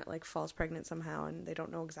sex and it like falls pregnant somehow and they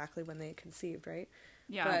don't know exactly when they conceived, right?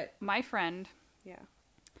 Yeah, But my friend yeah.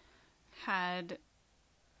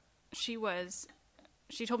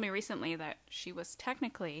 She told me recently that she was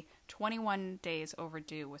technically 21 days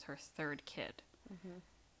overdue with her third kid.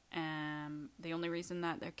 The only reason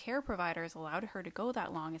that their care providers allowed her to go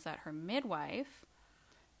that long is that her midwife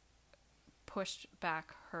pushed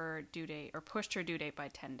back her due date, or pushed her due date by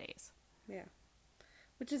 10 days. Yeah.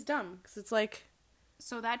 Which is dumb, because it's like...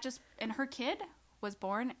 So that just... And her kid was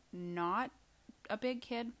born not a big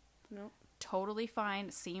kid. No. Totally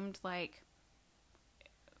fine. Seemed like...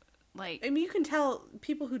 I mean, you can tell,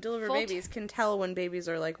 people who deliver babies can tell when babies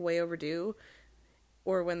are, like, way overdue,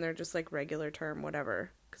 or when they're just, like, regular term,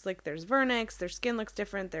 whatever. Because, like, there's vernix, their skin looks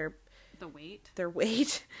different, The weight. their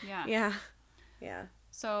weight. Yeah. Yeah. Yeah.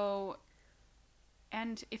 So...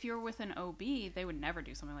 And if you were with an OB, they would never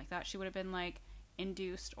do something like that. She would have been, like,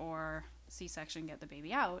 induced or C-section, get the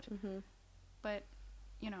baby out. Mm-hmm. But,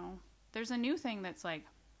 there's a new thing that's, like,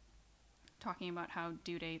 talking about how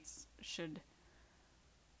due dates should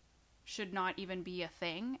not even be a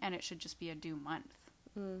thing, and it should just be a due month.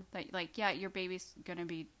 That, like, yeah, your baby's gonna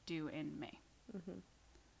be due in May.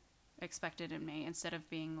 Expected in May, instead of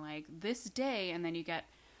being, like, this day, and then you get...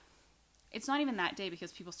 It's not even that day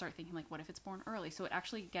because people start thinking, like, what if it's born early? So it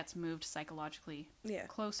actually gets moved psychologically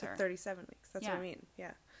closer. To 37 weeks. That's what I mean.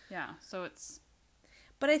 Yeah. Yeah, so it's...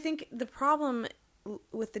 But I think the problem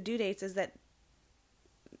with the due dates is that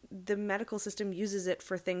the medical system uses it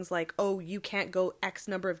for things like, oh, you can't go X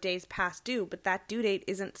number of days past due, but that due date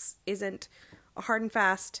isn't a hard and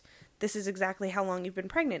fast, this is exactly how long you've been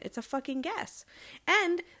pregnant. It's a fucking guess.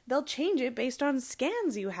 And they'll change it based on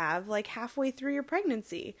scans you have, like, halfway through your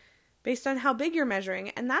pregnancy, based on how big you're measuring,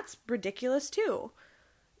 and that's ridiculous too.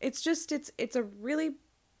 It's just, it's a really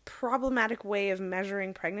problematic way of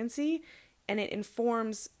measuring pregnancy, and it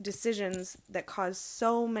informs decisions that cause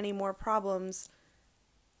so many more problems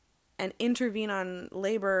and intervene on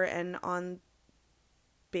labor and on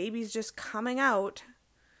babies just coming out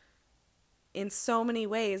in so many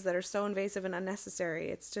ways that are so invasive and unnecessary.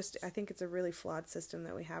 It's just, I think it's a really flawed system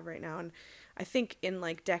that we have right now, and I think in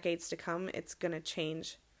like decades to come, it's going to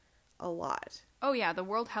change a lot. Oh yeah, the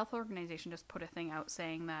World Health Organization just put a thing out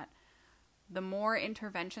saying that the more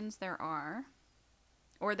interventions there are,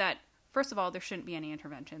 or that, first of all, there shouldn't be any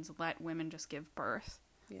interventions. Let women just give birth.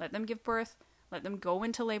 Yeah. Let them give birth. Let them go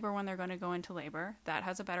into labor when they're going to go into labor. That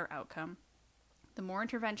has a better outcome. The more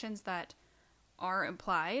interventions that are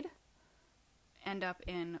implied end up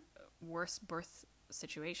in worse birth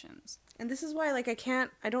situations. And this is why, like,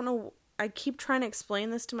 I keep trying to explain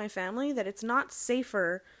this to my family, that it's not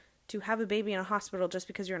safer to have a baby in a hospital just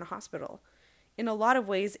because you're in a hospital. In a lot of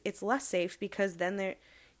ways, it's less safe because then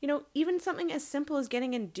even something as simple as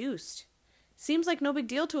getting induced seems like no big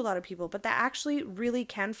deal to a lot of people, but that actually really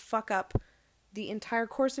can fuck up the entire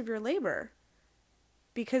course of your labor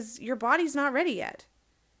because your body's not ready yet.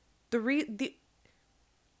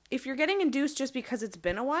 If you're getting induced just because it's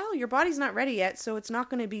been a while, your body's not ready yet, so it's not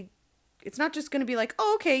just going to be like,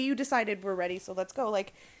 oh, okay, you decided we're ready, so let's go.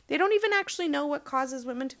 Like, they don't even actually know what causes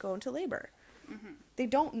women to go into labor. Mm-hmm. They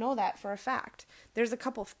don't know that for a fact. There's a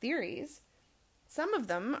couple of theories. Some of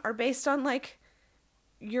them are based on, like,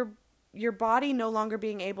 your body no longer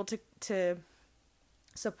being able to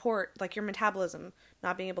support, like, your metabolism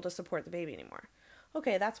not being able to support the baby anymore.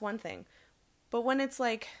 Okay, that's one thing. But when it's,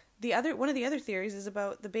 like, one of the other theories is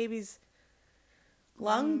about the baby's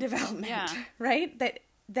lung development, yeah. Right?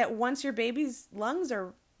 That once your baby's lungs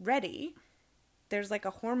are ready, there's like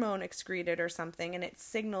a hormone excreted or something, and it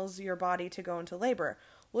signals your body to go into labor.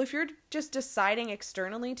 Well, if you're just deciding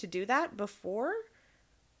externally to do that before,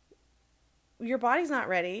 your body's not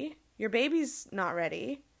ready, your baby's not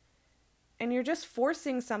ready, and you're just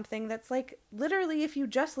forcing something that's like, literally, if you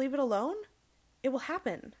just leave it alone, it will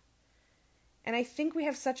happen. And I think we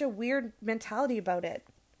have such a weird mentality about it.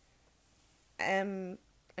 And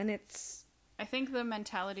it's... I think the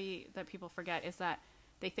mentality that people forget is that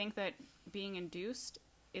they think that being induced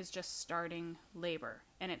is just starting labor,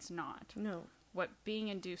 and it's not. No. What being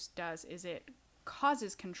induced does is it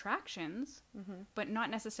causes contractions, mm-hmm. but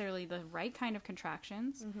not necessarily the right kind of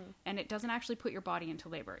contractions, mm-hmm. and it doesn't actually put your body into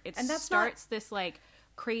labor. It starts this like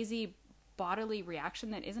crazy bodily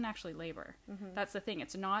reaction that isn't actually labor. Mm-hmm. That's the thing.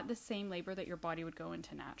 It's not the same labor that your body would go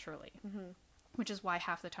into naturally, mm-hmm. which is why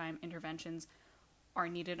half the time interventions are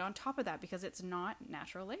needed on top of that, because it's not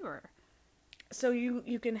natural labor. So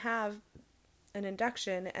you can have an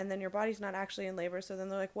induction and then your body's not actually in labor, so then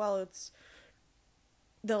they're like, well,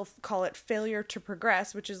 they'll call it failure to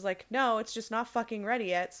progress, which is like, no, it's just not fucking ready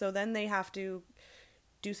yet. So then they have to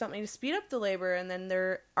do something to speed up the labor, and then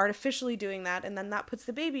they're artificially doing that, and then that puts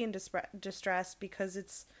the baby in distress because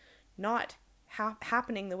it's not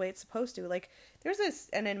happening the way it's supposed to. Like, there's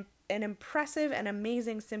an impressive and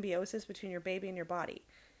amazing symbiosis between your baby and your body.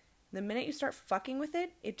 The minute you start fucking with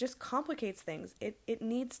it, it just complicates things. It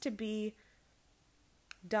needs to be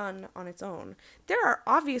done on its own. There are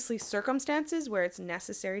obviously circumstances where it's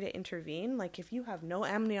necessary to intervene. Like, if you have no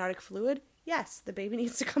amniotic fluid, yes, the baby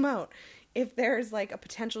needs to come out. If there's like a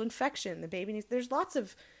potential infection, there's lots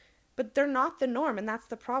of, but they're not the norm. And that's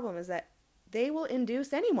the problem, is that they will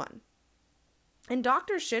induce anyone. And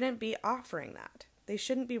doctors shouldn't be offering that. They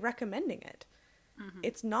shouldn't be recommending it. Mm-hmm.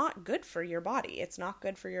 It's not good for your body. It's not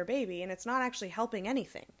good for your baby. And it's not actually helping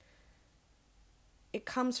anything. It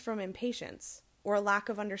comes from impatience or a lack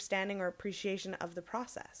of understanding or appreciation of the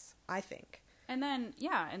process, I think. And then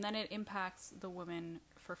it impacts the woman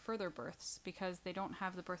for further births, because they don't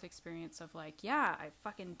have the birth experience of like, yeah, I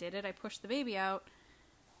fucking did it. I pushed the baby out.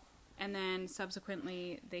 And then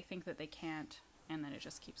subsequently they think that they can't. And then it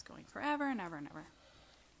just keeps going forever and ever and ever.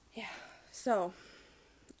 Yeah. So,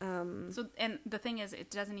 and the thing is,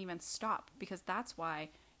 it doesn't even stop, because that's why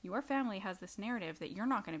your family has this narrative that you're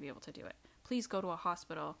not going to be able to do it. Please go to a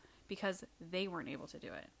hospital, because they weren't able to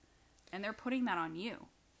do it. And they're putting that on you.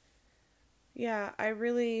 Yeah,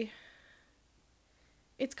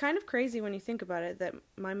 it's kind of crazy when you think about it that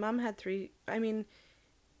my mom had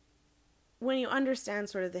when you understand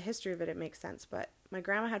sort of the history of it, it makes sense. But my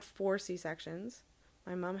grandma had 4 C-sections.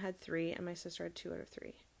 My mom had 3, and my sister had 2 out of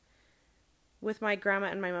 3. With my grandma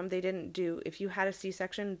and my mom, they didn't do, if you had a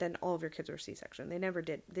C-section, then all of your kids were C-section. They never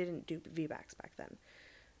did, they didn't do VBACs back then.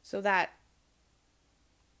 So that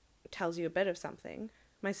tells you a bit of something.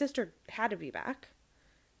 My sister had a VBAC,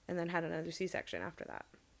 and then had another C-section after that.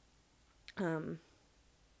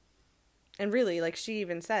 And really, like, she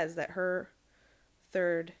even says that her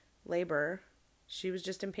 3rd labor, she was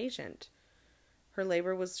just impatient. Her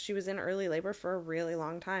labor was, she was in early labor for a really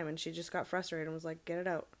long time, and she just got frustrated and was like, get it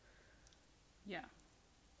out. Yeah.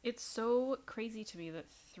 It's so crazy to me that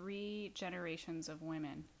 3 generations of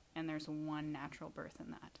women, and there's 1 natural birth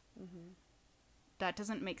in that. Mm-hmm. That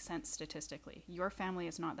doesn't make sense statistically. Your family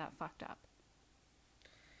is not that fucked up.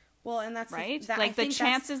 Well, and that's right. Like the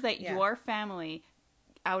chances that your family,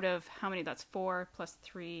 out of how many? That's 4 plus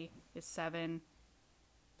 3 is 7,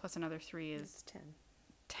 plus another 3 is 10.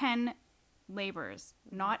 10 labors.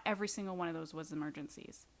 Not every single one of those was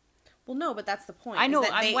emergencies. Well, no, but that's the point. I know. Is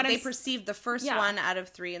that they perceived the first one out of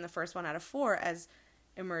 3 and the first one out of 4 as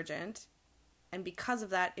emergent, and because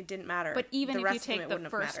of that, it didn't matter. But even the if rest you of take them, the it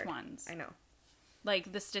wouldn't have first mattered. ones, I know.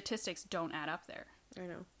 Like, the statistics don't add up there. I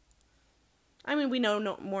know. I mean, we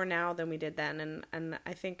know more now than we did then, and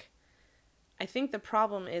I think the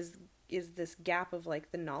problem is this gap of,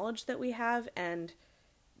 like, the knowledge that we have and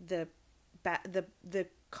the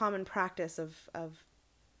common practice of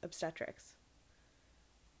obstetrics.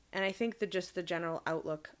 And I think just the general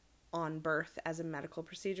outlook on birth as a medical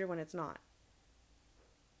procedure when it's not.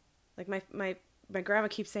 Like, my grandma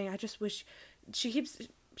keeps saying, I just wish,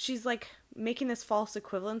 she's like making this false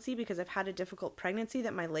equivalency because I've had a difficult pregnancy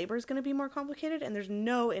that my labor is going to be more complicated, and there's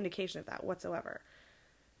no indication of that whatsoever.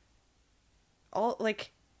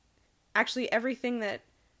 Actually everything that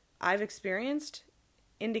I've experienced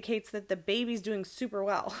indicates that the baby's doing super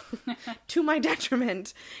well to my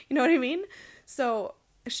detriment. You know what I mean? So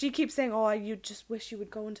she keeps saying, oh, you just wish you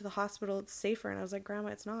would go into the hospital. It's safer. And I was like, Grandma,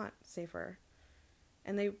 it's not safer.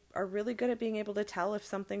 And they are really good at being able to tell if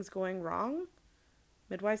something's going wrong.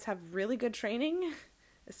 Midwives have really good training,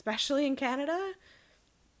 especially in Canada.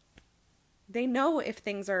 They know if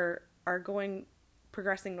things are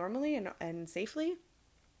progressing normally and safely.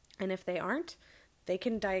 And if they aren't, they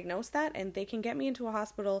can diagnose that and they can get me into a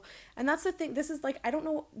hospital. And that's the thing. This is like, I don't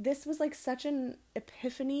know, this was like such an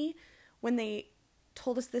epiphany when they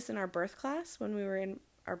told us this in our birth class, when we were in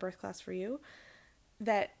our birth class for you,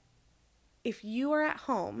 that if you are at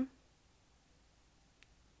home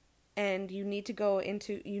and you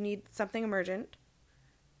need something emergent,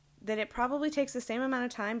 that it probably takes the same amount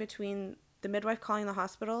of time between the midwife calling the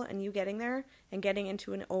hospital and you getting there and getting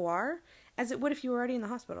into an OR as it would if you were already in the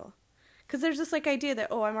hospital. Because there's this, like, idea that,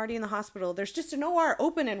 oh, I'm already in the hospital, there's just an OR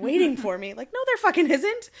open and waiting for me. Like, no, there fucking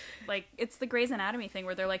isn't. Like, it's the Grey's Anatomy thing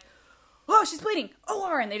where they're like, oh, she's bleeding,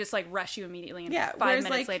 OR, and they just, like, rush you immediately, and 5 minutes,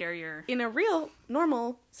 like, later you're... In a real,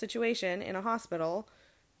 normal situation in a hospital,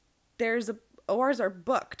 ORs are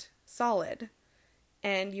booked, solid,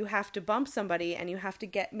 and you have to bump somebody, and you have to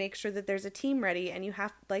make sure that there's a team ready, and you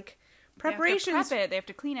have, like, preparations... They have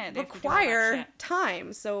to clean it, they have to require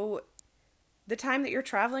time, so... The time that you're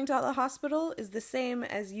traveling to the hospital is the same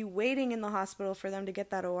as you waiting in the hospital for them to get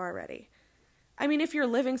that OR ready. I mean, if you're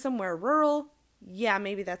living somewhere rural, yeah,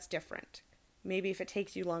 maybe that's different. Maybe if it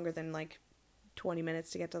takes you longer than, like, 20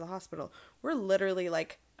 minutes to get to the hospital. We're literally,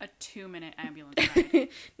 like... A 2-minute ambulance ride.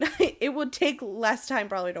 It would take less time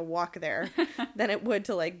probably to walk there than it would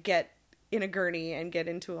to, like, get in a gurney and get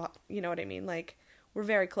into you know what I mean? Like, we're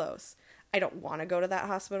very close. I don't want to go to that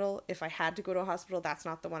hospital. If I had to go to a hospital, that's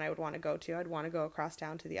not the one I would want to go to. I'd want to go across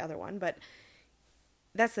town to the other one. But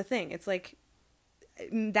that's the thing. It's like,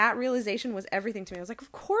 that realization was everything to me. I was like,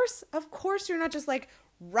 of course you're not just, like,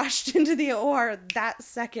 rushed into the OR that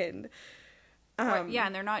second. Yeah,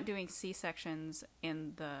 and they're not doing C-sections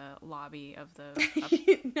in the lobby of the...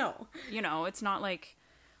 No. You know, it's not like...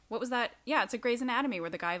 What was that? Yeah, it's a Grey's Anatomy where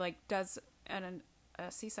the guy, like, does a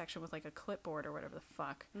C-section with, like, a clipboard or whatever the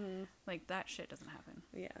fuck. Like, that shit doesn't happen.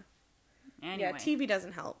 Yeah. Anyway. Yeah, TV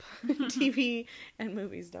doesn't help. TV and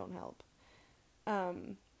movies don't help. But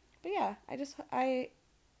yeah, I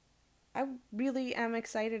really am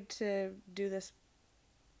excited to do this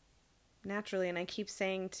naturally, and I keep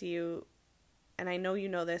saying to you, and I know you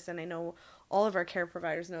know this, and I know all of our care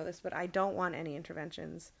providers know this, but I don't want any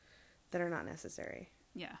interventions that are not necessary.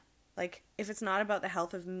 Yeah. Like, if it's not about the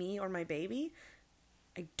health of me or my baby,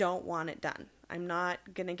 I don't want it done. I'm not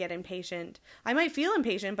going to get impatient. I might feel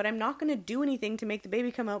impatient, but I'm not going to do anything to make the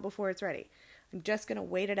baby come out before it's ready. I'm just going to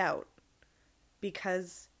wait it out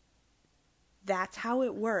because that's how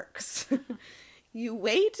it works. You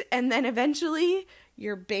wait, and then eventually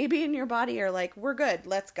your baby and your body are like, we're good,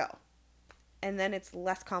 let's go. And then it's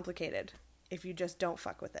less complicated if you just don't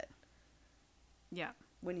fuck with it. Yeah.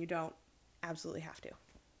 When you don't absolutely have to.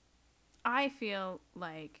 I feel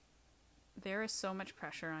like there is so much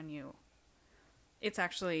pressure on you. It's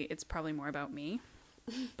probably more about me.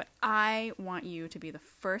 But I want you to be the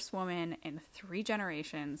first woman in 3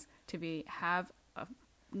 generations to have a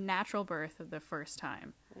natural birth the first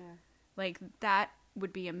time. Yeah. Like, that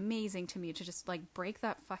would be amazing to me, to just, like, break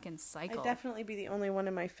that fucking cycle. I'd definitely be the only one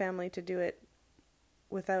in my family to do it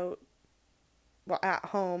without, well, at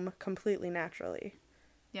home, completely naturally.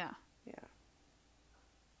 Yeah. Yeah.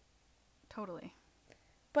 Totally.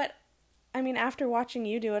 But, I mean, after watching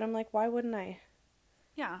you do it, I'm like, why wouldn't I?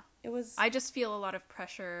 Yeah. It was... I just feel a lot of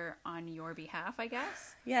pressure on your behalf, I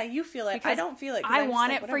guess. Yeah, you feel it. Because I don't feel it. I I'm just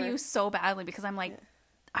want like, it for whatever. you so badly, because I'm like,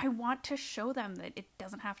 I want to show them that it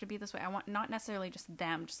doesn't have to be this way. I want not necessarily just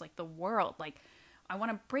them, just like the world. Like, I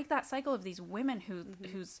want to break that cycle of these women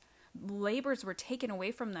whose labors were taken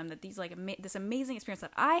away from them, that these like this amazing experience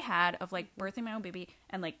that I had of like birthing my own baby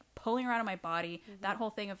and like pulling her out of my body, that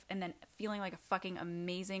whole thing of, and then feeling like a fucking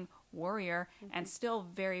amazing warrior and still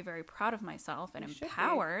very, very proud of myself and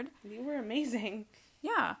empowered. You were amazing.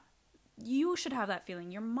 Yeah. You should have that feeling.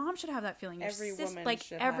 Your mom should have that feeling. Your Every woman like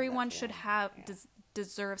should have that everyone should feeling. have Yeah.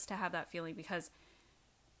 deserves to have that feeling, because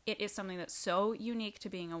it is something that's so unique to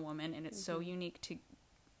being a woman, and it's so unique to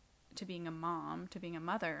being a mom, to being a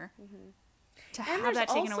mother. To have there's that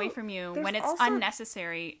taken also- away from you there's when it's also-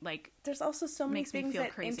 unnecessary, like, There's also so many makes me things feel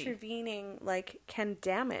that crazy. intervening like can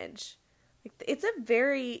damage. Like, it's a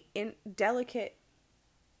very delicate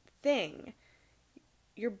thing.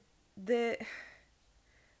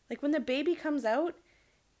 Like when the baby comes out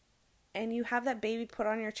and you have that baby put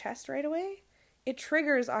on your chest right away, it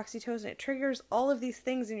triggers oxytocin. It triggers all of these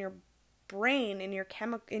things in your brain, in your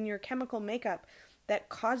chemical makeup that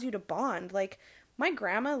cause you to bond. Like, my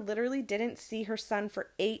grandma literally didn't see her son for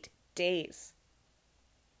 8 days.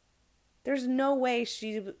 There's no way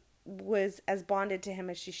she was as bonded to him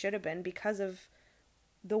as she should have been because of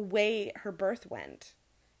the way her birth went,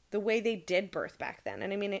 the way they did birth back then.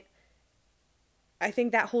 And I mean, I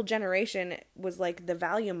think that whole generation was like the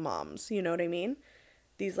Valium moms, you know what I mean?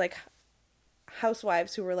 These like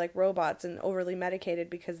housewives who were like robots and overly medicated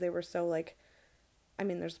because they were so like, I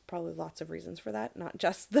mean, there's probably lots of reasons for that, not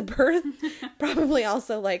just the birth, probably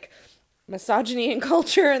also like misogyny and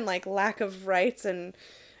culture and like lack of rights and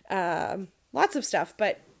lots of stuff.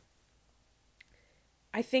 But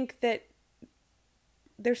I think that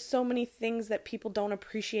there's so many things that people don't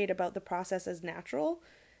appreciate about the process as natural,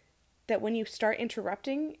 that when you start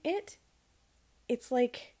interrupting it, it's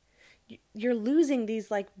like you're losing these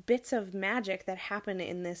like bits of magic that happen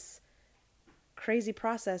in this crazy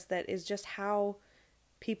process that is just how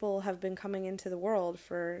people have been coming into the world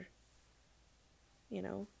for, you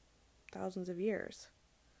know, thousands of years.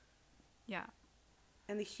 yeah.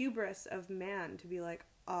 And the hubris of man to be like,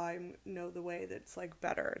 I know the way that's like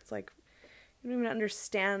better. It's like, you don't even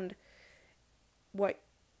understand what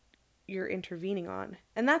you're intervening on.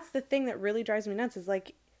 And that's the thing that really drives me nuts, is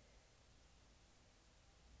like,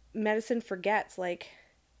 medicine forgets, like,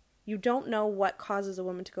 you don't know what causes a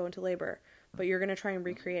woman to go into labor, but you're going to try and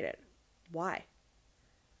recreate it. Why?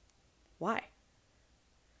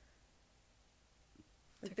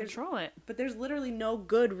 To control it. But there's literally no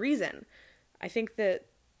good reason. I think the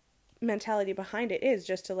mentality behind it is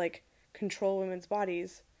just to like control women's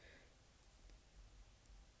bodies.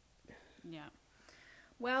 Yeah.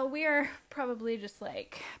 Well, we are probably just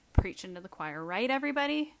like preaching to the choir, right,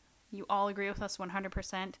 everybody? You all agree with us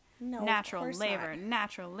 100%? No, of natural course labor, not.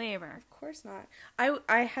 natural labor. Of course not.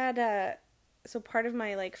 I had so part of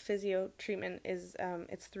my like physio treatment is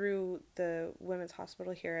it's through the women's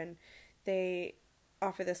hospital here, and they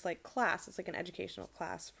offer this like class. It's like an educational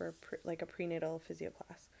class for like a prenatal physio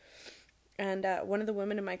class. And one of the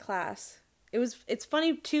women in my class, it's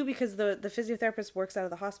funny too because the physiotherapist works out of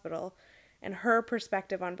the hospital, and her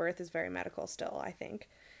perspective on birth is very medical still, I think,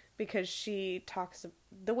 because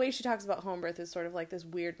the way she talks about home birth is sort of like this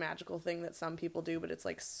weird magical thing that some people do, but it's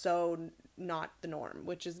like so not the norm,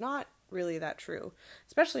 which is not really that true,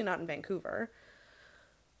 especially not in Vancouver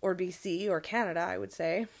or BC or Canada, I would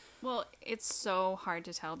say. Well, it's so hard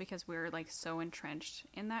to tell because we're like so entrenched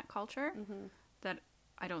in that culture that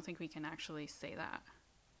I don't think we can actually say that.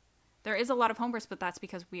 There is a lot of home births, but that's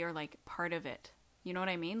because we are like part of it. You know what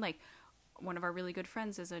I mean? Like, one of our really good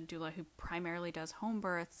friends is a doula who primarily does home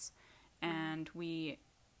births, and we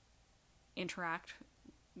interact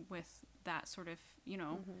with that sort of, you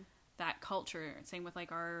know, that culture. Same with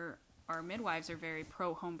like our midwives are very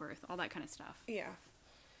pro home birth, all that kind of stuff. Yeah.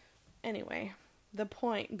 Anyway, the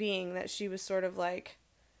point being that she was sort of like,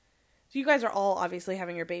 so you guys are all obviously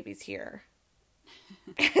having your babies here.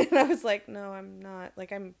 And I was like, no, I'm not.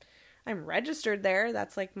 Like, I'm registered there.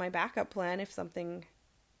 That's like my backup plan if something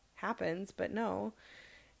happens, but no.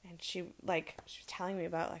 And she was telling me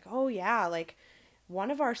about like, oh yeah, like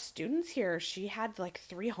one of our students here, she had like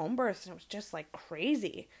 3 home births and it was just like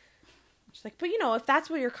crazy. She's like, but you know, if that's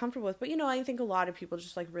what you're comfortable with, but you know, I think a lot of people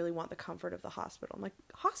just like really want the comfort of the hospital. I'm like,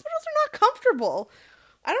 hospitals are not comfortable.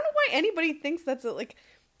 I don't know why anybody thinks that's like,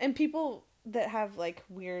 and people that have like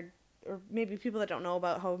weird, or maybe people that don't know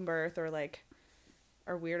about home birth or like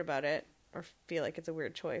are weird about it or feel like it's a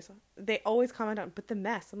weird choice, they always comment on, but the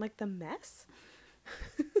mess. I'm like, the mess?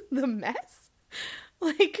 The mess?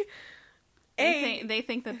 Like, they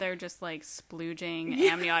think that they're just like splooging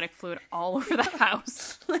amniotic fluid all over the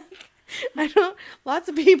house. Like, lots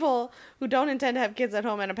of people who don't intend to have kids at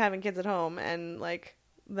home end up having kids at home, and like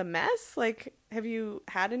the mess, like, have you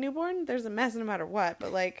had a newborn? There's a mess no matter what,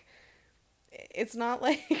 but like, it's not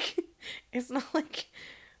like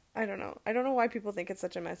I don't know why people think it's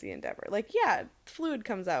such a messy endeavor. Like, yeah, fluid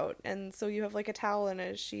comes out, and so you have like a towel and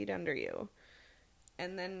a sheet under you,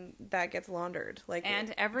 and then that gets laundered. Like,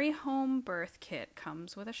 and every home birth kit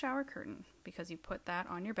comes with a shower curtain, because you put that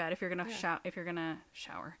on your bed if you're gonna if you're gonna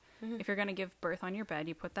shower. Mm-hmm. If you're gonna give birth on your bed,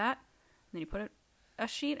 you put that, and then you put a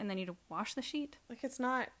sheet, and then you wash the sheet. Like, it's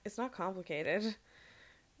not complicated.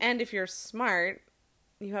 And if you're smart,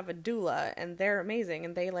 you have a doula, and they're amazing,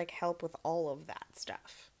 and they like help with all of that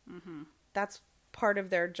stuff. Mm-hmm. That's part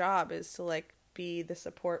of their job, is to like be the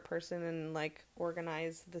support person and like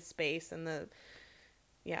organize the space and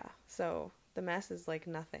so the mess is like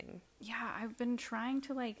nothing. Yeah, I've been trying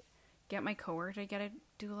to like get my coworker to get a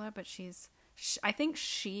doula, but I think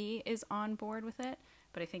she is on board with it,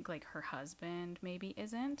 but I think like her husband maybe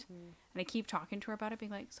isn't. And I keep talking to her about it,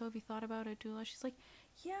 being like, so have you thought about a doula? She's like,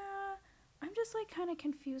 yeah, I'm just like kind of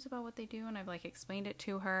confused about what they do. And I've like explained it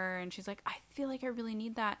to her, and she's like, I feel like I really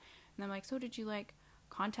need that. And I'm like, so did you like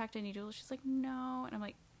contact any doula? She's like, no. And I'm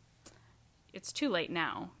like, it's too late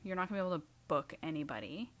now. You're not gonna be able to book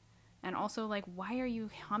anybody. And also, like, why are you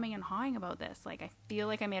humming and hawing about this? Like, I feel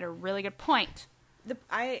like I made a really good point.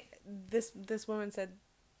 This woman said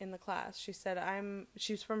in the class, she said,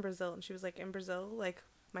 she's from Brazil, and she was like, in Brazil, like,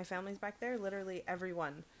 my family's back there, literally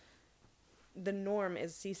everyone, the norm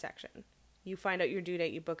is C-section. You find out your due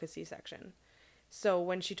date, you book a C-section. So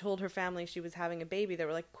when she told her family she was having a baby, they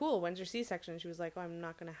were like, cool, when's your C-section? She was like, oh, I'm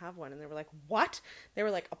not going to have one. And they were like, what? They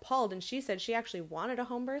were like appalled. And she said she actually wanted a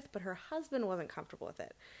home birth, but her husband wasn't comfortable with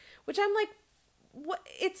it. Which I'm like, what?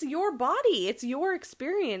 It's your body. It's your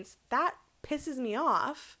experience. That pisses me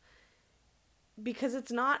off, because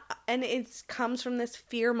it's not, and it comes from this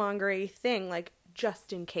fear-mongering thing, like,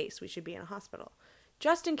 just in case we should be in a hospital.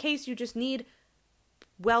 Just in case you just need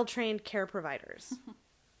well-trained care providers.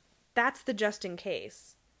 That's the just in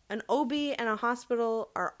case. An OB and a hospital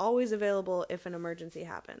are always available if an emergency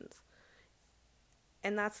happens.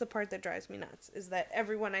 And that's the part that drives me nuts, is that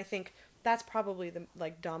everyone, I think, that's probably the,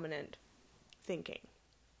 like, dominant thinking.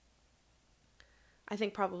 I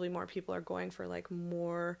think probably more people are going for, like,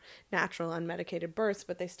 more natural, unmedicated births,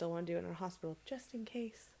 but they still want to do it in a hospital, just in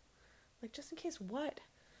case. Like, just in case what?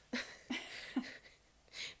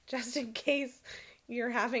 Just in case you're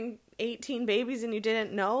having 18 babies and you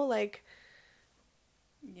didn't know? Like,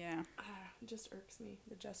 yeah. It just irks me,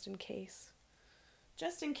 the just in case.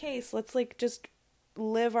 Just in case, let's, like, just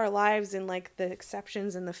live our lives in, like, the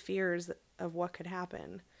exceptions and the fears of what could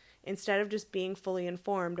happen, instead of just being fully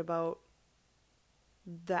informed about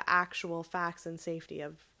the actual facts and safety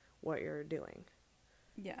of what you're doing.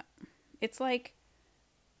 Yeah. It's like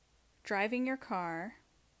driving your car.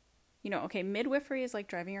 You know, okay, midwifery is like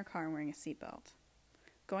driving your car and wearing a seatbelt.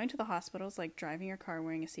 Going to the hospital is like driving your car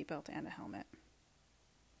wearing a seatbelt and a helmet.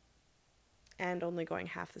 And only going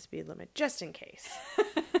half the speed limit, just in case.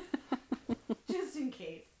 Just in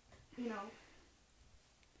case, you know.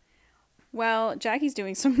 Well, Jackie's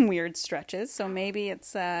doing some weird stretches, so maybe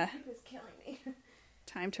it's It's killing me.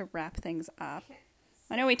 time to wrap things up.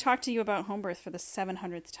 I know we talked to you about home birth for the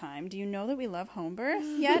 700th time. Do you know that we love home birth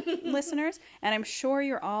yet, listeners? And I'm sure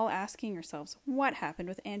you're all asking yourselves, what happened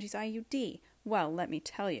with Angie's IUD? Well, let me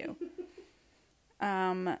tell you.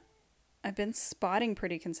 I've been spotting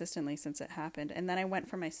pretty consistently since it happened, and then I went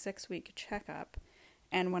for my 6-week checkup,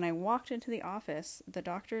 and when I walked into the office, the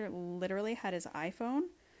doctor literally had his iPhone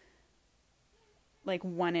like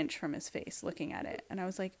 1 inch from his face looking at it, and I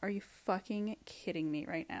was like, are you fucking kidding me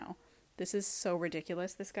right now? This is so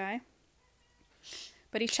ridiculous, this guy.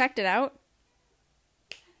 But he checked it out,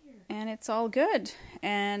 and it's all good.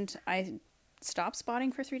 And I stopped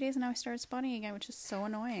spotting for 3 days and now I started spotting again, which is so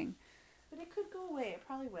annoying. But it could go away. It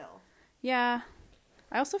probably will. Yeah.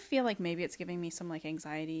 I also feel like maybe it's giving me some like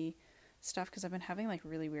anxiety stuff because I've been having like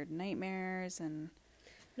really weird nightmares and...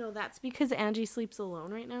 No, that's because Angie sleeps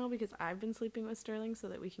alone right now because I've been sleeping with Sterling so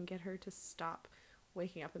that we can get her to stop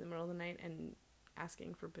waking up in the middle of the night and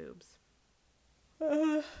asking for boobs.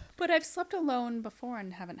 But I've slept alone before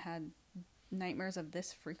and haven't had nightmares of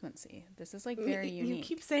this frequency. This is like very unique. You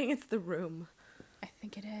keep saying it's the room. I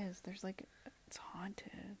think it is. There's like, it's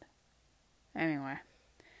haunted. Anyway,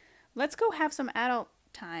 let's go have some adult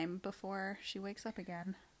time before she wakes up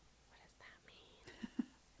again. What does that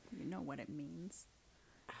mean? You know what it means.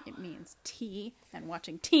 It means tea and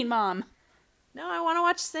watching Teen Mom. No, I want to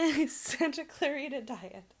watch Santa Clarita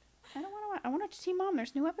Diet. I don't want to watch. I want to watch Teen Mom.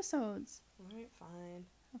 There's new episodes. All right, fine.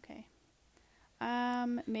 Okay.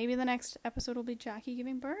 Maybe the next episode will be Jackie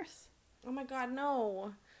giving birth. Oh my god,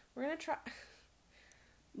 no. We're gonna try.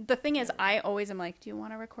 The thing is, I always am like, do you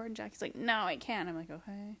want to record? And Jackie's like, no, I can't. I'm like,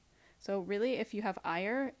 okay. So really, if you have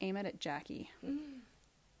ire, aim it at Jackie.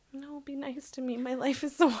 No, be nice to me. My life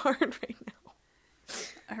is so hard right now.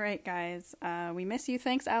 All right, guys. We miss you.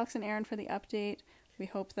 Thanks, Alex and Aaron, for the update. We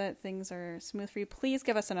hope that things are smooth for you. Please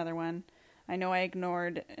give us another one. I know I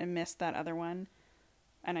ignored and missed that other one,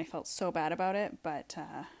 and I felt so bad about it, but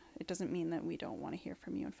it doesn't mean that we don't want to hear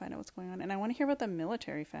from you and find out what's going on. And I want to hear about the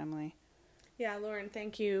military family. Yeah, Lauren,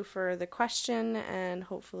 thank you for the question, and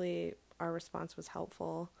hopefully our response was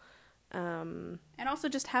helpful. And also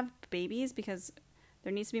just have babies, because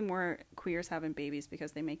there needs to be more queers having babies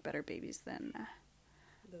because they make better babies than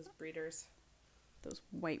Those breeders. those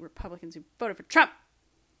white Republicans who voted for Trump.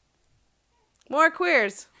 More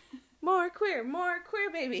queers. More queer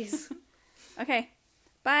babies. Okay.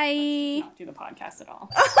 Bye. Not do the podcast at all.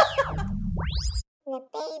 The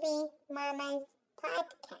Baby Mamas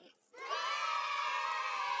Podcast.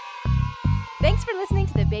 Thanks for listening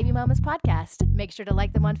to the Baby Mamas Podcast. Make sure to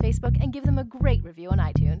like them on Facebook and give them a great review on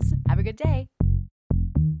iTunes. Have a good day.